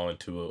convert them all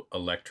into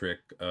electric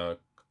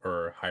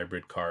or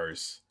hybrid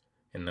cars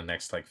in the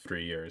next like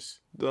 3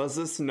 years. Does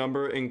this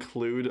number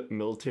include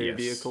military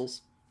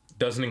vehicles?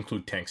 Doesn't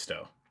include tanks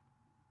though.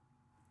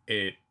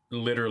 It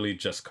literally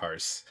just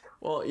cars.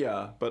 Well,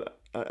 yeah, but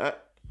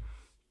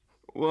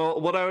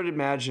well, what I would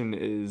imagine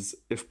is,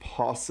 if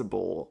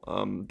possible,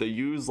 they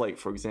use, like,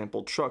 for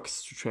example,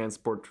 trucks to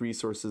transport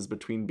resources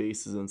between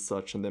bases and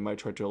such, and they might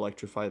try to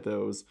electrify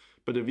those.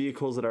 But the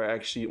vehicles that are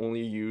actually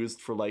only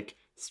used for, like,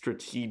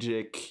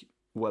 strategic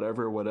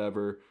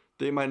whatever,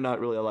 they might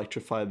not really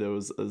electrify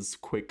those as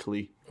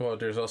quickly. Well,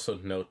 there's also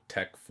no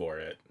tech for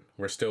it.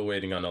 We're still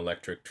waiting on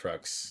electric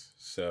trucks,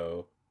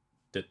 so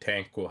the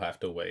tank will have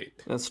to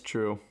wait. That's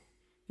true.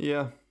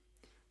 Yeah.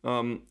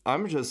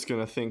 I'm just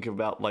gonna think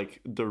about,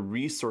 like, the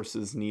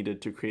resources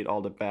needed to create all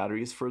the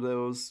batteries for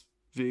those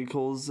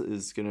vehicles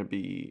is gonna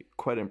be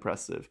quite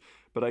impressive.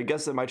 But I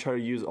guess I might try to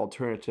use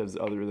alternatives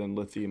other than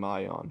lithium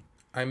ion.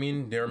 I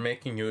mean, they're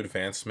making new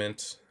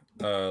advancements.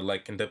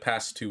 Like in the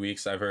past 2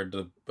 weeks, I've heard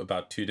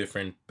about 2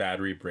 different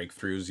battery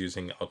breakthroughs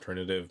using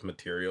alternative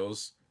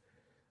materials.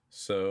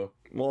 So,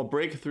 well,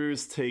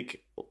 breakthroughs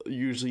take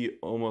usually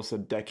almost a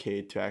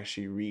decade to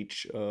actually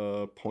reach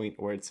a point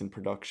where it's in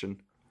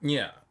production.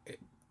 Yeah.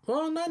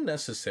 Well, not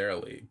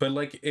necessarily, but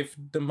like if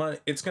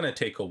it's gonna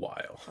take a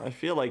while. I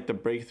feel like the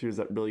breakthroughs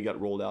that really got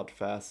rolled out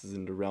fast is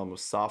in the realm of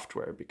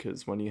software,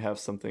 because when you have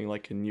something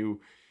like a new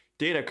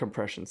data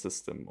compression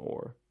system,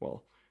 or,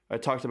 well, I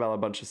talked about a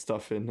bunch of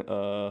stuff in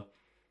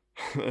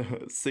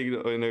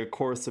in a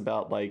course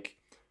about, like,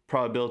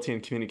 probability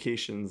and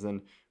communications,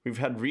 and we've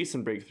had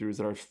recent breakthroughs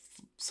that are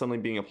suddenly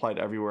being applied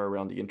everywhere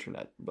around the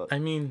internet. But I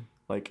mean,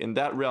 like, in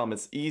that realm,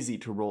 it's easy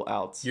to roll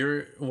out.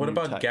 What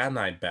about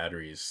Ganide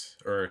batteries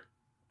or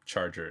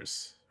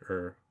chargers,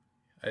 or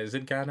is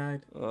it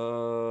Ganide?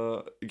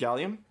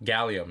 Gallium?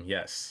 Gallium,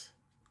 yes.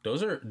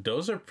 Those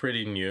are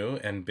pretty new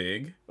and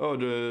big. Oh,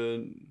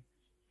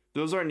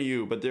 those are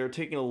new, but they're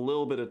taking a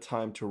little bit of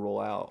time to roll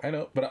out. I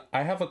know, but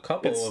I have a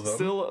couple It's of them.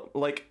 still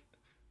like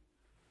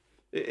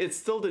it's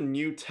still the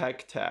new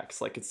tech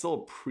tax. Like it's still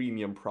a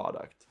premium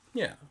product.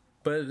 Yeah,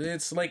 but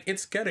it's like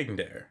it's getting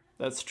there.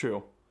 That's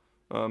true.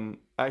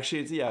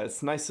 Actually,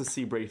 it's nice to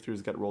see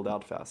breakthroughs get rolled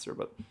out faster,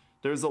 but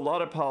there's a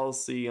lot of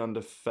policy on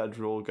the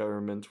federal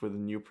government with a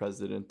new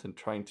president and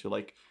trying to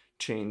like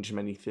change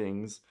many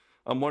things.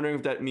 I'm wondering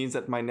if that means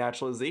that my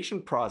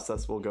naturalization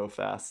process will go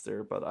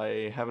faster, but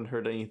I haven't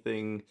heard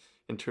anything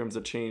in terms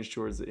of change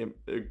towards the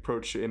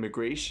approach to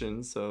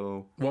immigration.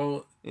 So,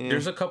 Well,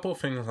 there's a couple of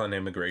things on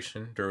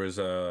immigration. There was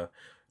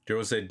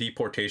a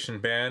deportation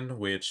ban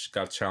which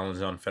got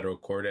challenged on federal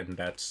court, and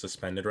that's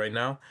suspended right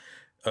now.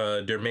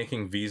 They're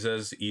making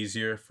visas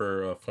easier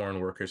for foreign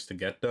workers to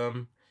get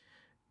them.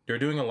 They're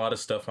doing a lot of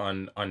stuff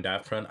on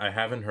that front. I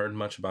haven't heard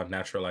much about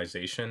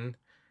naturalization,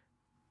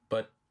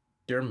 but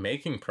they're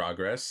making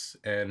progress,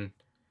 and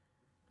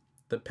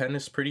the pen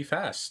is pretty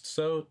fast,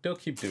 so they'll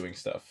keep doing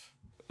stuff.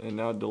 and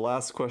now the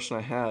last question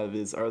I have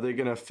is: are they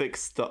gonna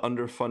fix the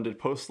underfunded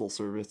postal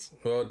service?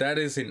 Well, that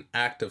is an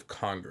act of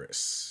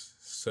Congress.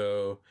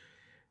 So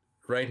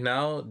right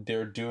now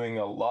they're doing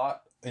a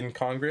lot in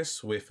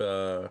Congress with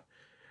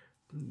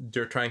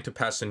they're trying to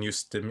pass a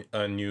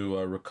new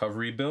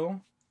recovery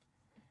bill,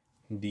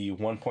 the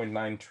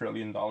 $1.9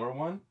 trillion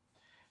one.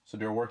 So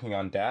they're working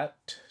on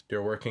that.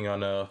 They're working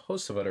on a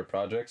host of other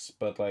projects,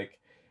 but like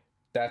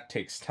that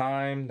takes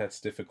time. That's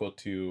difficult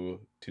to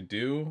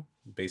do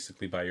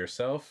basically by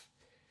yourself.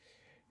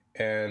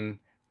 And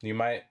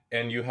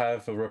you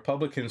have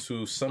Republicans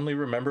who suddenly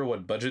remember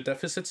what budget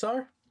deficits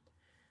are.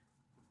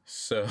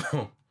 So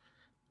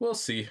we'll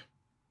see.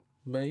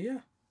 But yeah,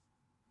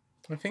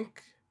 I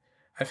think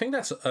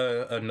that's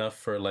enough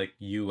for like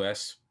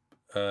U.S.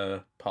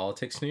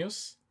 Politics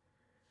news.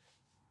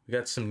 We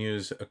got some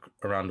news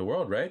around the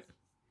world, right?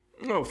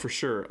 Oh, for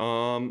sure.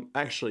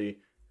 Actually,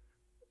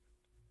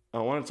 I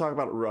want to talk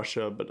about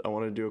Russia, but I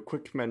want to do a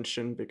quick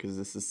mention because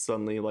this has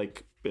suddenly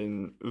like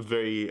been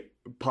very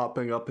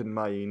popping up in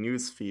my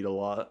news feed a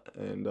lot,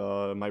 and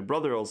my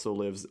brother also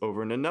lives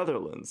over in the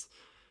Netherlands,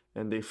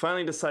 and they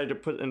finally decided to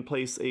put in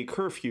place a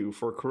curfew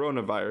for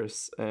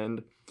coronavirus,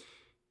 and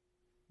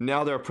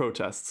now there are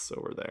protests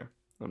over there.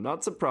 I'm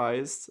not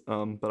surprised,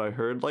 but I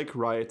heard like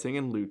rioting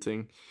and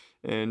looting,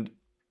 and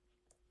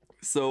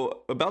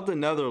so about the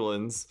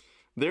Netherlands,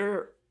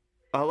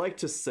 I like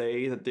to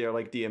say that they're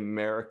like the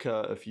America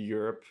of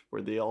Europe,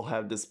 where they all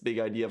have this big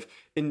idea of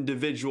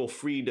individual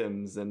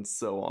freedoms and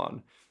so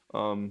on.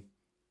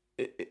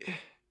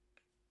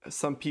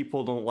 Some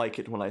people don't like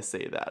it when I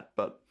say that,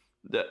 but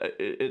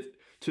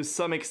to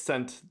some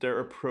extent, their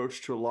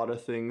approach to a lot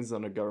of things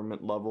on a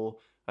government level,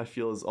 I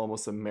feel, is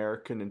almost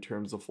American in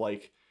terms of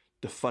like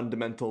the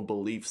fundamental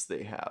beliefs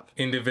they have.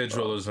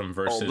 Individualism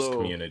versus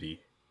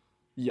community.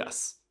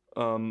 Yes.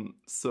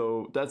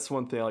 So that's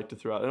one thing I like to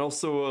throw out, and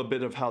also a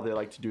bit of how they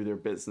like to do their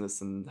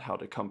business and how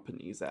the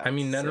companies act. I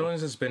mean,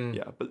 Netherlands has been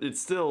but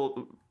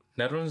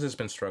Netherlands has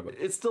been struggling.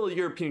 It's still a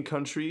European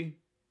country.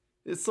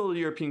 It's still a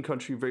European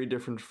country, very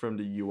different from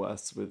the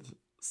U.S. with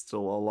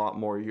still a lot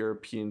more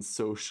European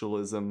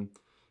socialism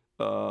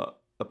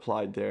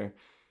applied there.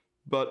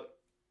 But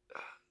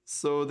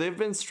so they've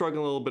been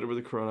struggling a little bit with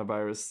the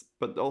coronavirus,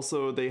 but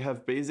also they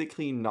have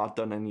basically not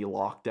done any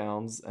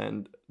lockdowns,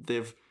 and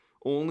they've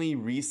only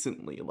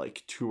recently,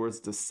 like towards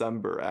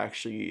December,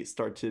 actually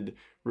started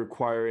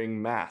requiring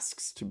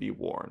masks to be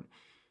worn.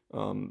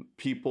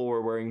 People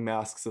were wearing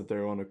masks of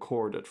their own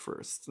accord at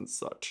first and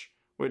such,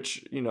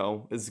 which,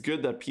 is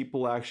good that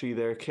people actually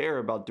there care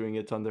about doing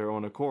it on their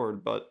own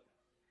accord, but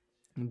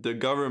the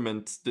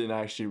government didn't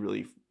actually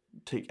really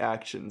take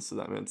action, so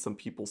that meant some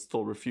people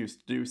still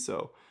refused to do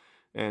so.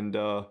 And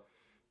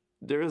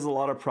there is a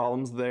lot of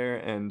problems there,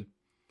 and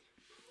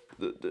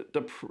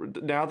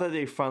now that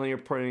they finally are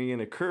putting in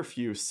a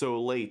curfew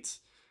so late,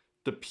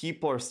 the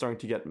people are starting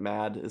to get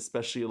mad,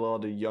 especially a lot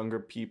of the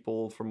younger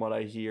people, from what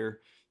I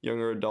hear,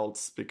 younger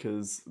adults,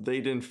 because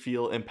they didn't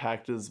feel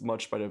impacted as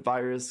much by the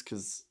virus,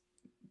 because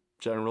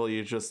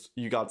generally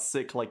you got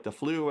sick like the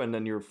flu and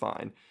then you're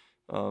fine.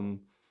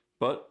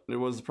 But it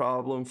was a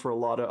problem for a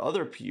lot of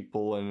other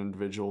people and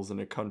individuals in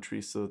the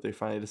country, so they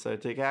finally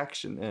decided to take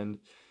action. And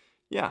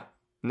yeah,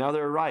 now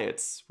there are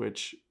riots,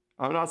 which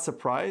I'm not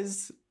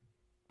surprised,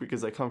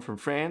 because I come from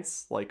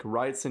France. Like,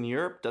 riots in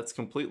Europe, that's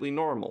completely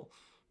normal.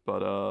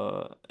 But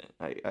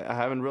I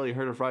haven't really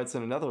heard of riots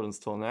in the Netherlands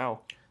till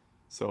now.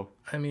 So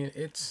I mean,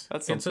 it's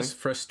just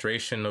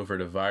frustration over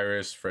the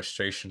virus,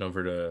 frustration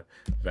over the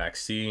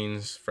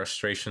vaccines,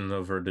 frustration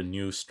over the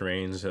new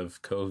strains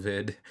of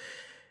COVID.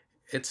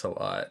 It's a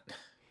lot.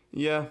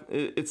 Yeah,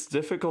 it's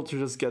difficult to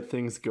just get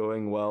things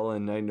going well,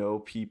 and I know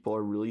people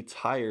are really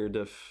tired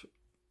of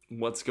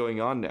what's going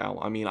on now.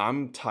 I mean,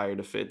 I'm tired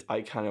of it.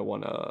 I kind of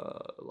want to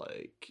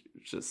like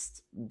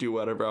just do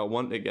whatever I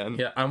want again.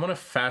 Yeah, I want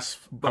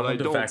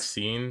the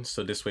vaccine,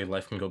 so this way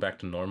life can go back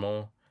to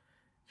normal.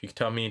 If you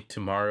tell me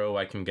tomorrow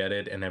I can get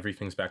it and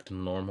everything's back to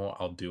normal,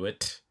 I'll do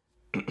it.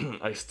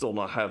 I still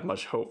not have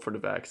much hope for the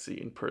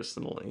vaccine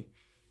personally.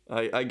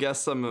 I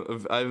guess I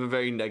have a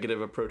very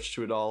negative approach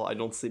to it all. I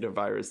don't see the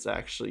virus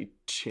actually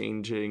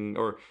changing,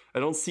 or I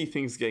don't see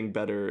things getting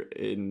better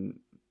in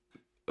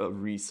a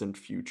recent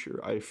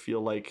future. I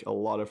feel like a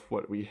lot of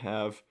what we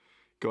have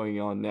going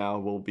on now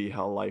will be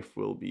how life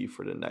will be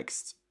for the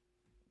next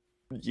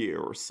year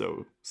or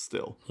so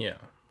still. Yeah.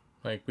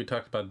 Like we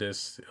talked about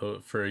this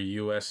for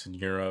US and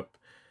Europe.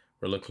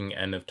 We're looking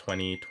end of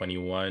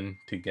 2021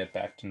 to get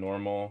back to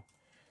normal.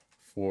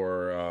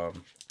 For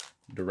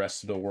the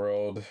rest of the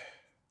world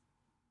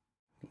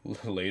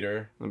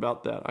later.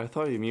 About that, I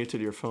thought you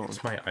muted your phone.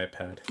 It's my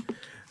iPad.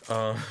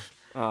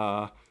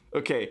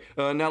 Okay,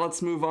 now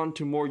let's move on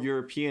to more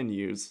European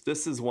news.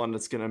 This is one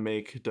that's gonna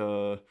make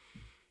the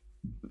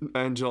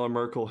Angela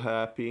Merkel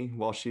happy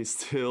while she's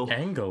still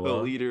Angela?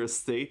 a leader of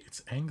state.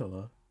 It's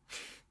Angela.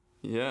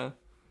 Yeah,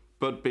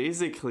 but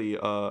basically,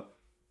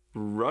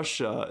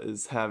 Russia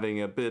is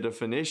having a bit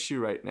of an issue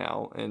right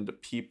now, and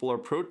people are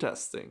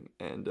protesting,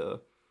 and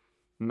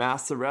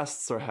mass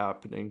arrests are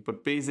happening.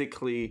 But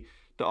basically,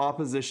 the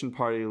opposition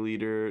party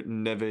leader,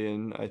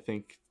 Nevin, I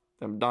think,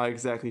 I'm not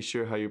exactly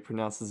sure how you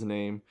pronounce his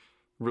name,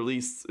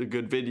 released a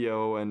good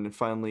video, and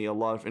finally a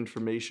lot of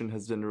information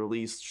has been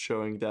released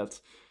showing that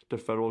the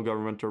federal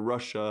government of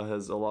Russia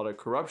has a lot of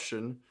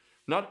corruption.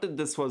 Not that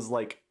this was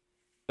like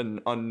an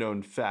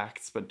unknown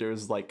fact, but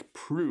there's like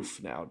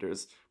proof now.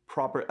 There's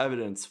proper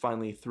evidence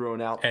finally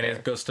thrown out and there.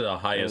 It goes to the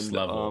highest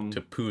level,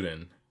 to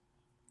Putin.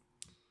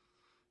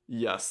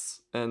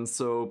 Yes, and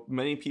so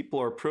many people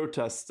are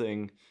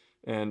protesting,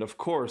 and of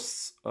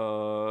course,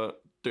 the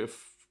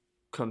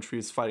country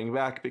is fighting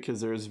back because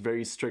there's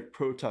very strict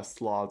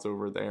protest laws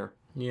over there.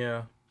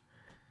 Yeah.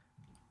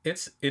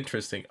 It's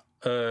interesting.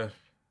 Man,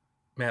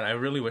 I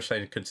really wish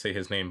I could say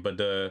his name, but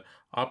the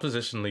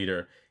opposition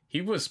leader,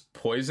 he was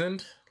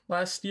poisoned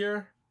last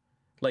year.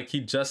 Like,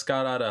 he just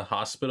got out of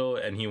hospital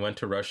and he went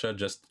to Russia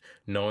just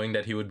knowing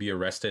that he would be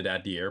arrested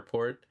at the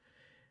airport.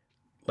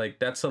 Like,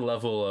 that's a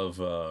level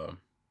of,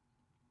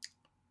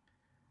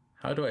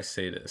 how do I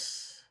say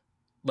this?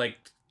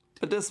 Like,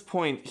 at this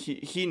point,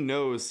 he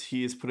knows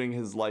he is putting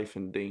his life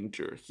in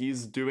danger.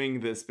 He's doing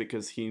this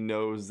because he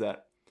knows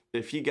that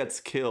if he gets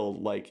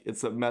killed, like,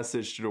 it's a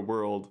message to the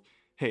world,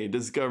 hey,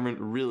 this government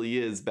really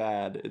is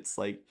bad. It's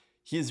like,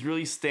 he's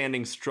really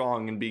standing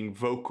strong and being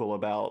vocal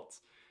about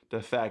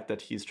the fact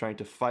that he's trying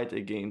to fight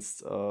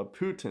against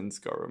Putin's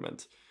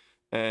government.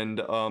 And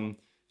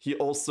he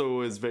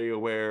also is very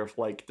aware of,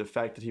 like, the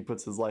fact that he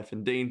puts his life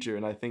in danger.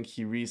 And I think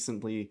he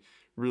recently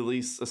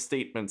released a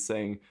statement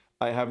saying,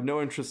 I have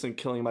no interest in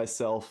killing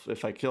myself.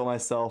 If I kill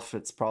myself,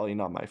 it's probably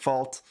not my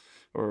fault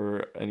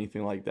or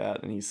anything like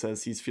that. And he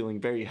says he's feeling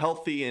very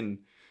healthy and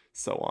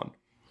so on.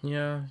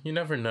 Yeah, you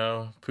never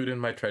know. Putin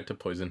might try to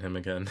poison him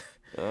again.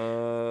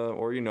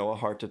 Or, a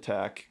heart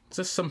attack.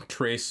 Just some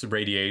trace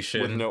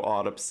radiation. With no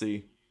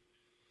autopsy.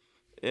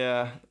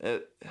 Yeah,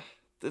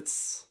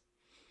 it's...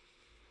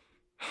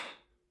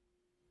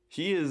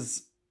 He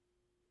is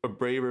a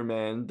braver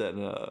man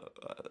than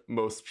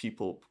most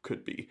people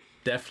could be.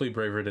 Definitely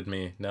braver than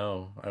me.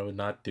 No, I would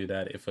not do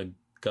that. If a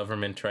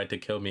government tried to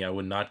kill me, I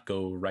would not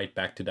go right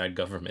back to that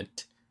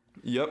government.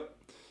 Yep.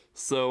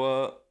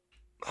 So,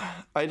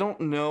 I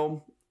don't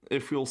know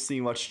if we'll see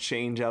much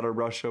change out of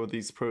Russia with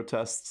these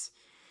protests.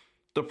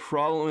 The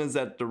problem is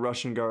that the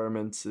Russian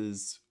government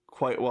is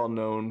quite well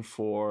known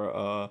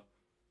for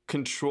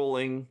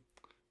controlling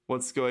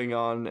what's going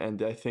on,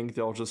 and I think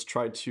they'll just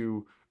try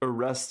to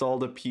arrest all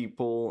the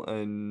people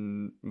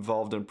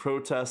involved in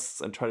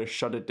protests and try to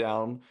shut it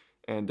down,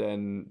 and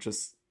then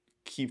just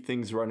keep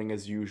things running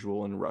as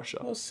usual in Russia.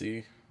 We'll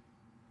see.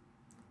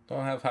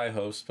 Don't have high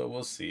hopes, but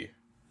we'll see.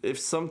 If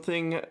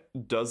something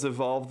does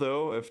evolve,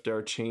 though, if there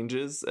are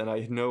changes, and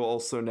I know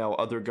also now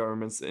other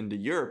governments in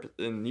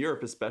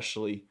Europe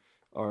especially,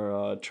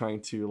 are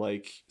trying to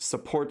like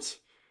support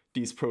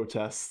these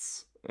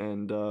protests,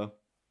 and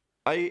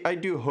I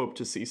do hope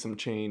to see some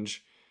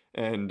change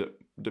and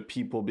the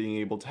people being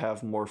able to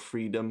have more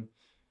freedom,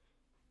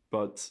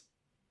 but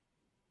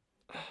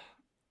I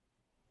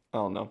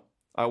don't know.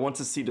 I want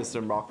to see this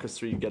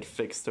democracy get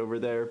fixed over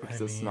there because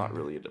it's not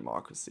really a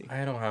democracy.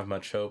 I don't have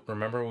much hope.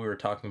 Remember we were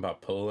talking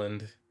about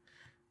Poland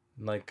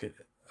like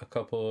a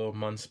couple of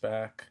months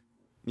back?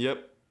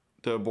 Yep,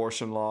 the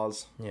abortion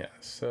laws. Yeah,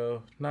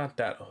 so not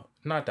that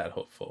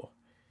hopeful.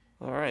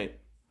 All right.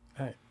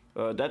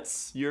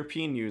 That's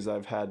European news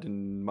I've had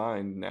in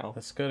mind now.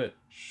 That's good.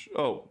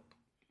 Oh,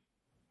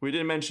 we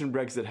didn't mention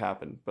Brexit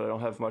happened, but I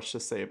don't have much to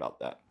say about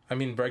that. I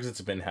mean,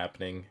 Brexit's been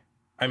happening.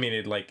 I mean,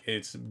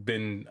 it's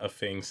been a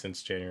thing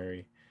since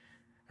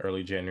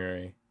early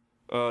January.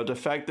 The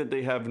fact that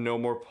they have no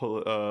more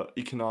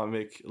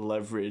economic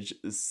leverage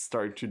is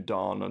starting to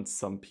dawn on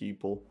some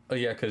people. Oh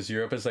yeah, because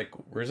Europe is like,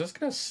 we're just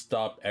gonna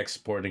stop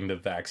exporting the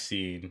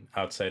vaccine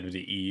outside of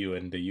the EU,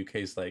 and the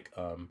UK's like,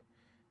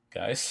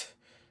 guys,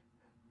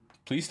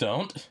 please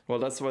don't. Well,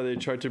 that's why they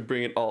tried to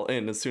bring it all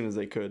in as soon as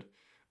they could.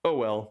 Oh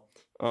well.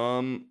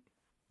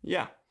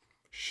 Yeah.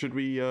 Should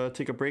we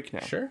take a break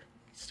now? Sure.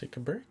 Let's take a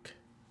break.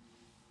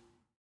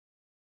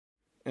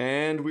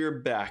 And we're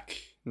back.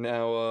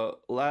 Now,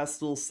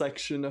 last little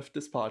section of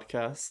this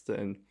podcast.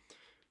 And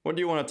what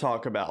do you want to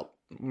talk about?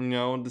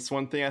 This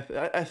one thing,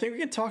 I think we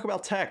can talk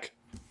about tech.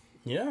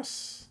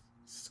 Yes,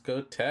 let's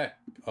go tech.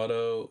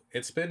 Although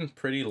it's been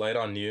pretty light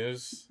on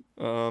news.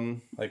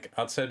 Like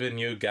outside the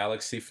new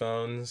Galaxy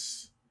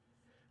phones.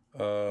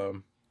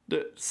 The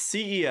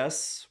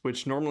CES,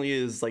 which normally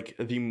is like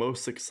the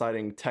most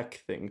exciting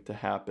tech thing to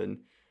happen,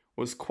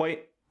 was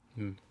quite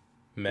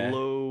Meh.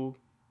 low.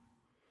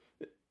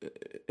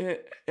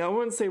 I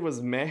wouldn't say it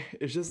was meh.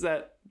 It's just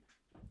that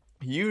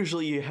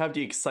usually you have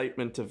the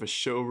excitement of a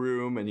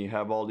showroom and you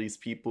have all these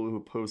people who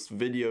post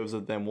videos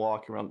of them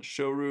walking around the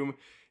showroom,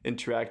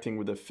 interacting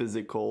with a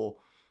physical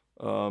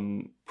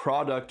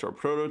product or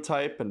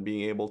prototype and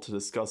being able to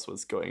discuss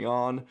what's going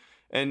on.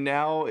 And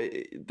now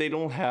they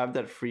don't have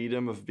that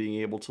freedom of being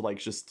able to like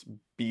just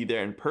be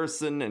there in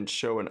person and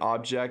show an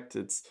object.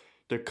 It's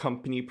the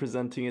company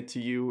presenting it to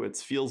you. It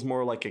feels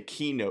more like a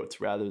keynote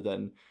rather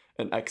than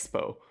an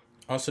expo.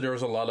 Also, there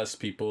was a lot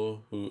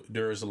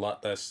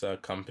less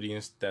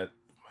companies that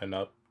went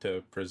up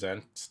to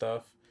present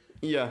stuff.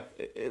 Yeah,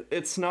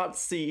 it's not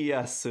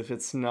CES if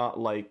it's not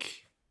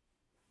like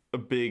a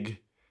big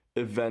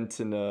event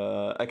in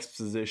a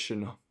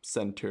exposition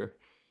center.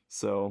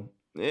 So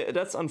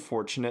that's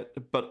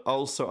unfortunate, but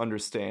also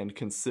understand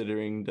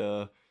considering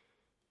the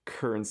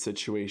current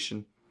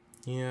situation.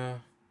 Yeah.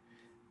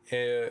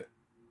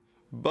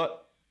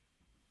 But,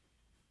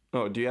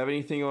 oh, do you have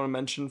anything you want to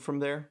mention from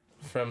there?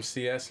 From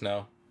CS,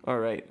 no. All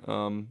right.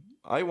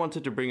 I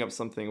wanted to bring up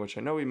something which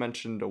I know we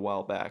mentioned a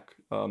while back.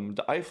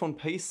 The iPhone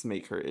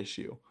pacemaker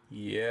issue.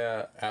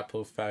 Yeah,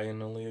 Apple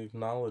finally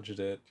acknowledged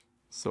it.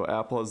 So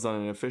Apple has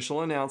done an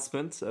official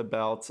announcement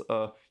about,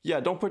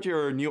 don't put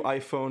your new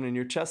iPhone in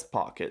your chest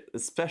pocket,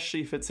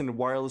 especially if it's in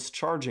wireless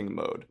charging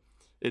mode.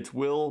 It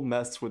will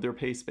mess with your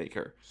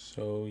pacemaker.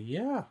 So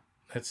yeah,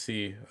 let's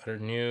see other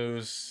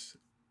news.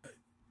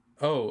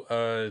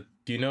 Oh,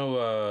 do you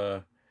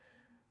know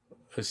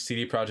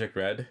CD Projekt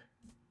Red?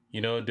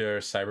 You know their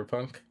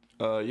Cyberpunk?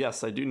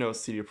 Yes, I do know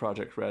CD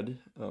Projekt Red.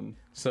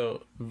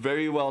 So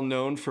very well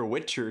known for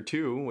Witcher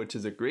 2, which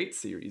is a great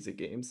series of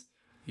games.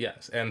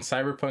 Yes, and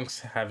Cyberpunk's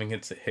having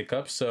its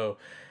hiccups. So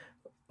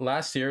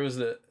last year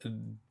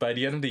by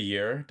the end of the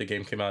year, the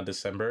game came out in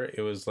December.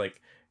 It was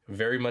like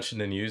very much in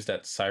the news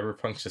that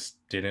Cyberpunk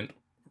just didn't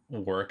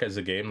work as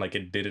a game, like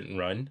it didn't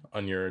run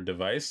on your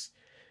device.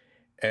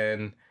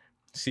 And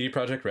CD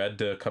Projekt Red,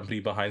 the company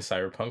behind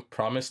Cyberpunk,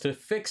 promised to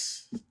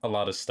fix a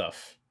lot of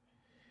stuff.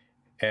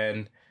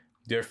 And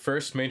their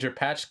first major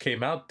patch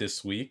came out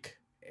this week,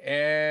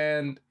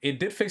 and it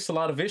did fix a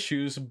lot of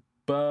issues,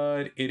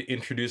 but it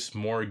introduced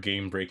more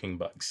game-breaking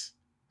bugs.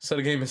 So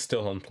the game is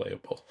still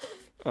unplayable.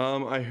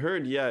 I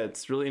heard,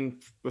 it's really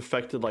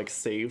affected like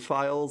save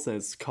files, and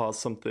it's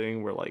caused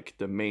something where like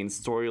the main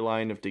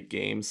storyline of the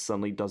game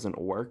suddenly doesn't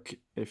work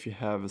if you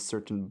have a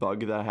certain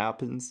bug that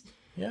happens.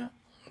 Yeah,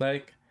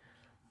 like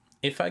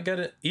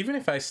even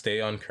if I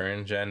stay on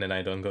current gen and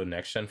I don't go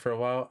next gen for a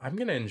while, I'm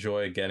gonna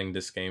enjoy getting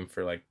this game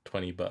for like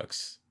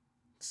 $20.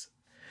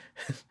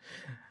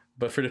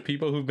 But for the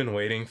people who've been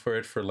waiting for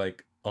it for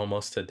like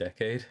almost a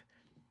decade,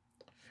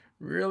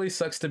 really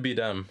sucks to be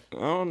them.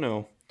 I don't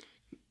know.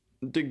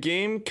 The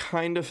game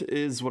kind of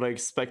is what I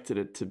expected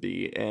it to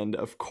be, and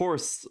of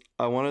course,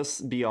 I want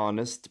to be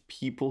honest,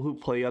 people who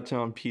play it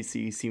on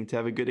PC seem to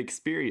have a good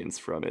experience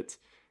from it.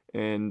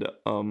 And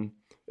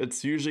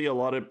it's usually a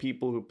lot of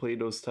people who play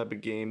those type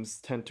of games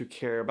tend to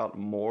care about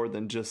more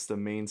than just the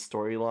main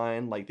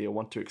storyline, like they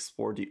want to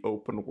explore the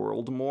open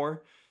world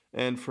more.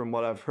 And from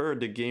what I've heard,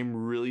 the game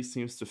really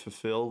seems to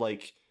fulfill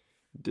like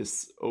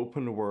this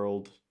open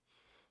world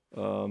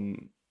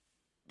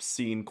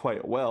scene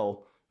quite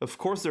well. Of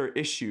course, there are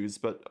issues,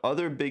 but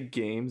other big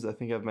games, I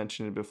think I've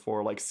mentioned it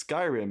before, like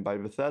Skyrim by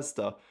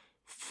Bethesda,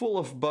 full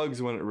of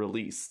bugs when it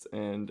released,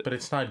 but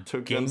it's not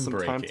took them some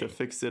time to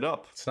fix it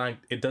up. It's not.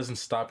 It doesn't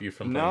stop you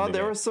from. No,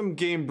 there were some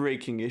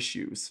game-breaking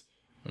issues.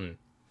 Hmm.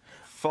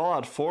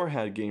 Fallout 4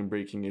 had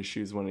game-breaking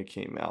issues when it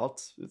came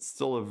out. It's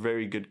still a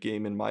very good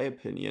game in my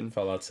opinion.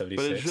 Fallout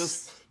 76. But it's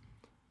just...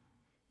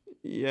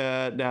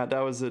 Yeah, that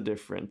was a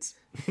difference.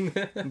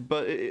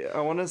 But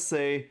I want to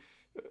say,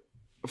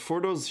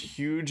 for those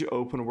huge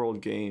open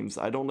world games,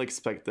 I don't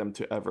expect them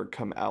to ever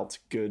come out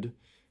good.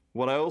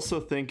 What I also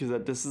think is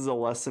that this is a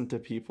lesson to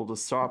people to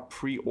stop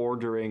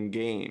pre-ordering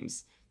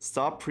games.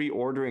 Stop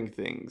pre-ordering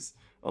things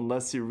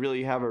unless you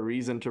really have a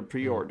reason to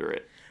pre-order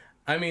it.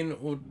 I mean...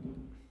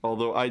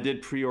 Although I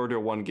did pre-order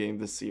one game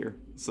this year,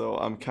 so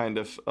I'm kind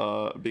of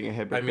being a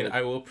hypocrite. I mean,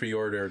 I will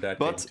pre-order that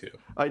game too.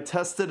 I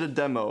tested a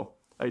demo.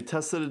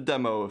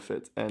 Of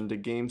it, and the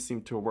game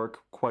seemed to work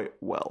quite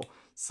well.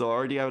 So I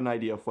already have an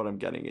idea of what I'm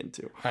getting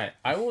into. Alright,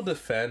 I will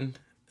defend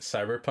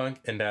Cyberpunk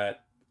in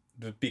that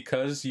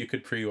because you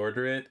could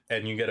pre-order it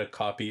and you get a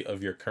copy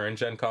of your current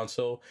gen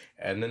console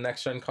and the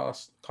next gen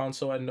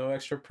console at no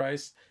extra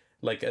price,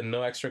 like at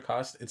no extra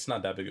cost, it's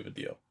not that big of a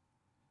deal.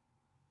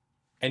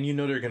 And you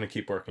know they're going to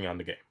keep working on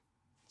the game.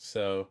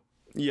 So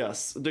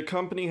Yes, the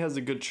company has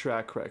a good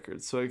track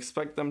record, so I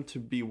expect them to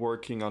be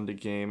working on the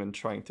game and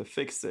trying to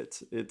fix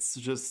it. It's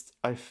just,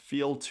 I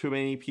feel too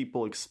many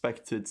people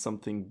expected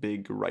something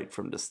big right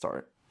from the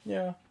start.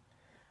 Yeah.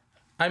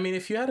 I mean,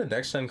 if you had a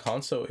next gen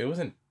console, it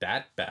wasn't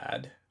that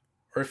bad.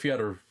 Or if you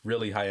had a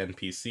really high end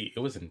PC, it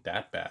wasn't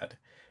that bad.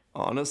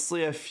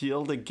 Honestly, I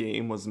feel the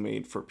game was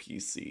made for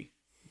PC.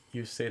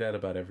 You say that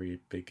about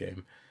every big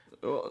game.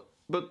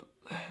 But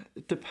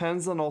it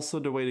depends on also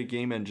the way the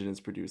game engine is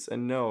produced.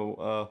 And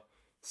no,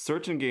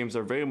 certain games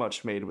are very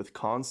much made with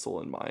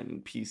console in mind,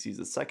 and PCs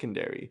is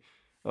secondary.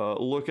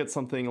 Look at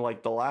something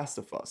like The Last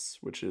of Us,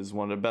 which is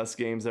one of the best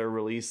games ever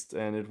released,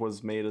 and it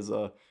was made as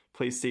a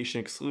PlayStation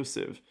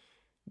exclusive.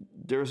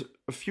 There's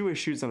a few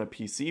issues on a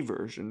PC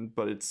version,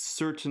 but it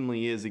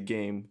certainly is a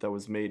game that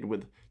was made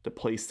with the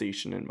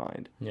PlayStation in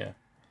mind. Yeah.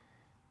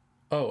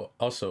 Oh,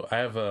 also, I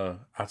have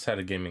outside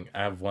of gaming,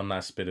 I have one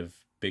last bit of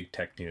big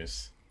tech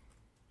news,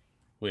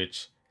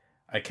 which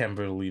I can't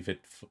believe I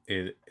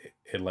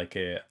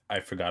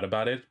forgot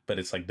about it, but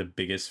it's like the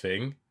biggest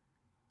thing.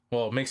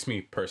 Well, it makes me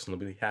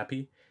personally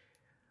happy.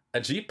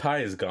 Ajit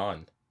Pai is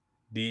gone.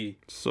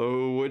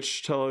 So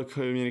which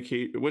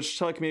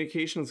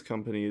telecommunications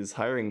company is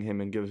hiring him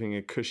and giving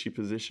a cushy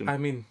position? I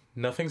mean,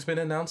 nothing's been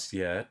announced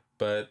yet,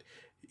 but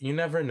you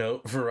never know.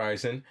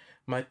 Verizon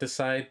might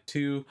decide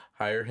to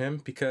hire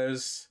him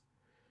because,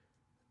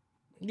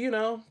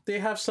 they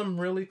have some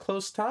really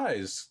close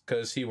ties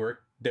because he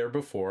worked there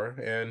before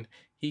and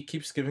he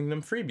keeps giving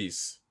them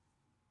freebies.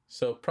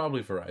 So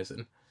probably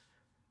Verizon,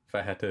 if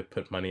I had to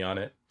put money on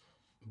it.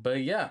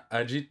 But yeah,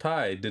 Ajit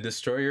Pai, the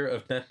destroyer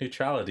of net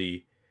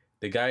neutrality,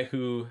 the guy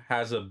who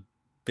has a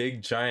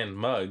big giant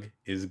mug,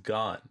 is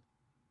gone.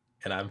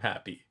 And I'm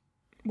happy.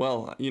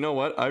 Well, you know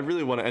what? I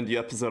really want to end the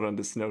episode on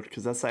this note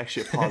because that's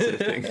actually a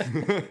positive thing.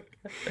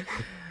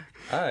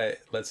 All right,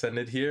 let's end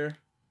it here.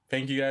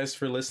 Thank you guys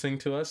for listening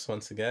to us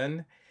once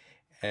again.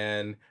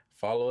 And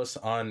follow us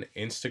on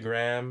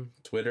Instagram,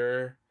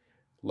 Twitter.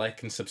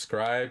 Like and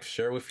subscribe.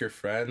 Share with your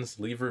friends.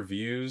 Leave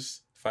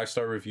reviews.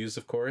 5-star reviews,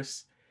 of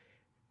course.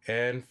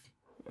 And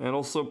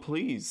also,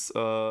 please,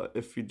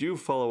 if you do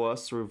follow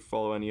us or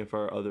follow any of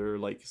our other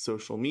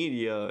social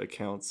media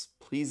accounts,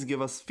 please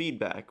give us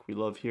feedback. We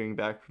love hearing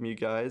back from you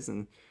guys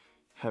and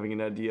having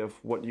an idea of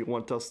what you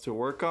want us to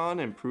work on,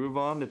 improve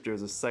on, if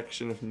there's a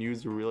section of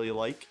news you really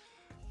like.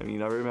 I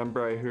mean,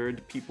 I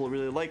heard people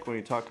really like when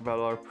we talk about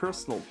our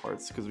personal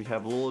parts because we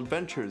have little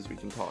adventures we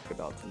can talk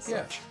about and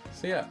such.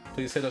 So yeah,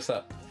 please hit us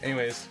up.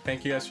 Anyways,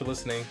 thank you guys for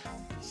listening.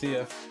 See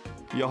ya.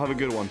 Y'all have a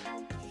good one.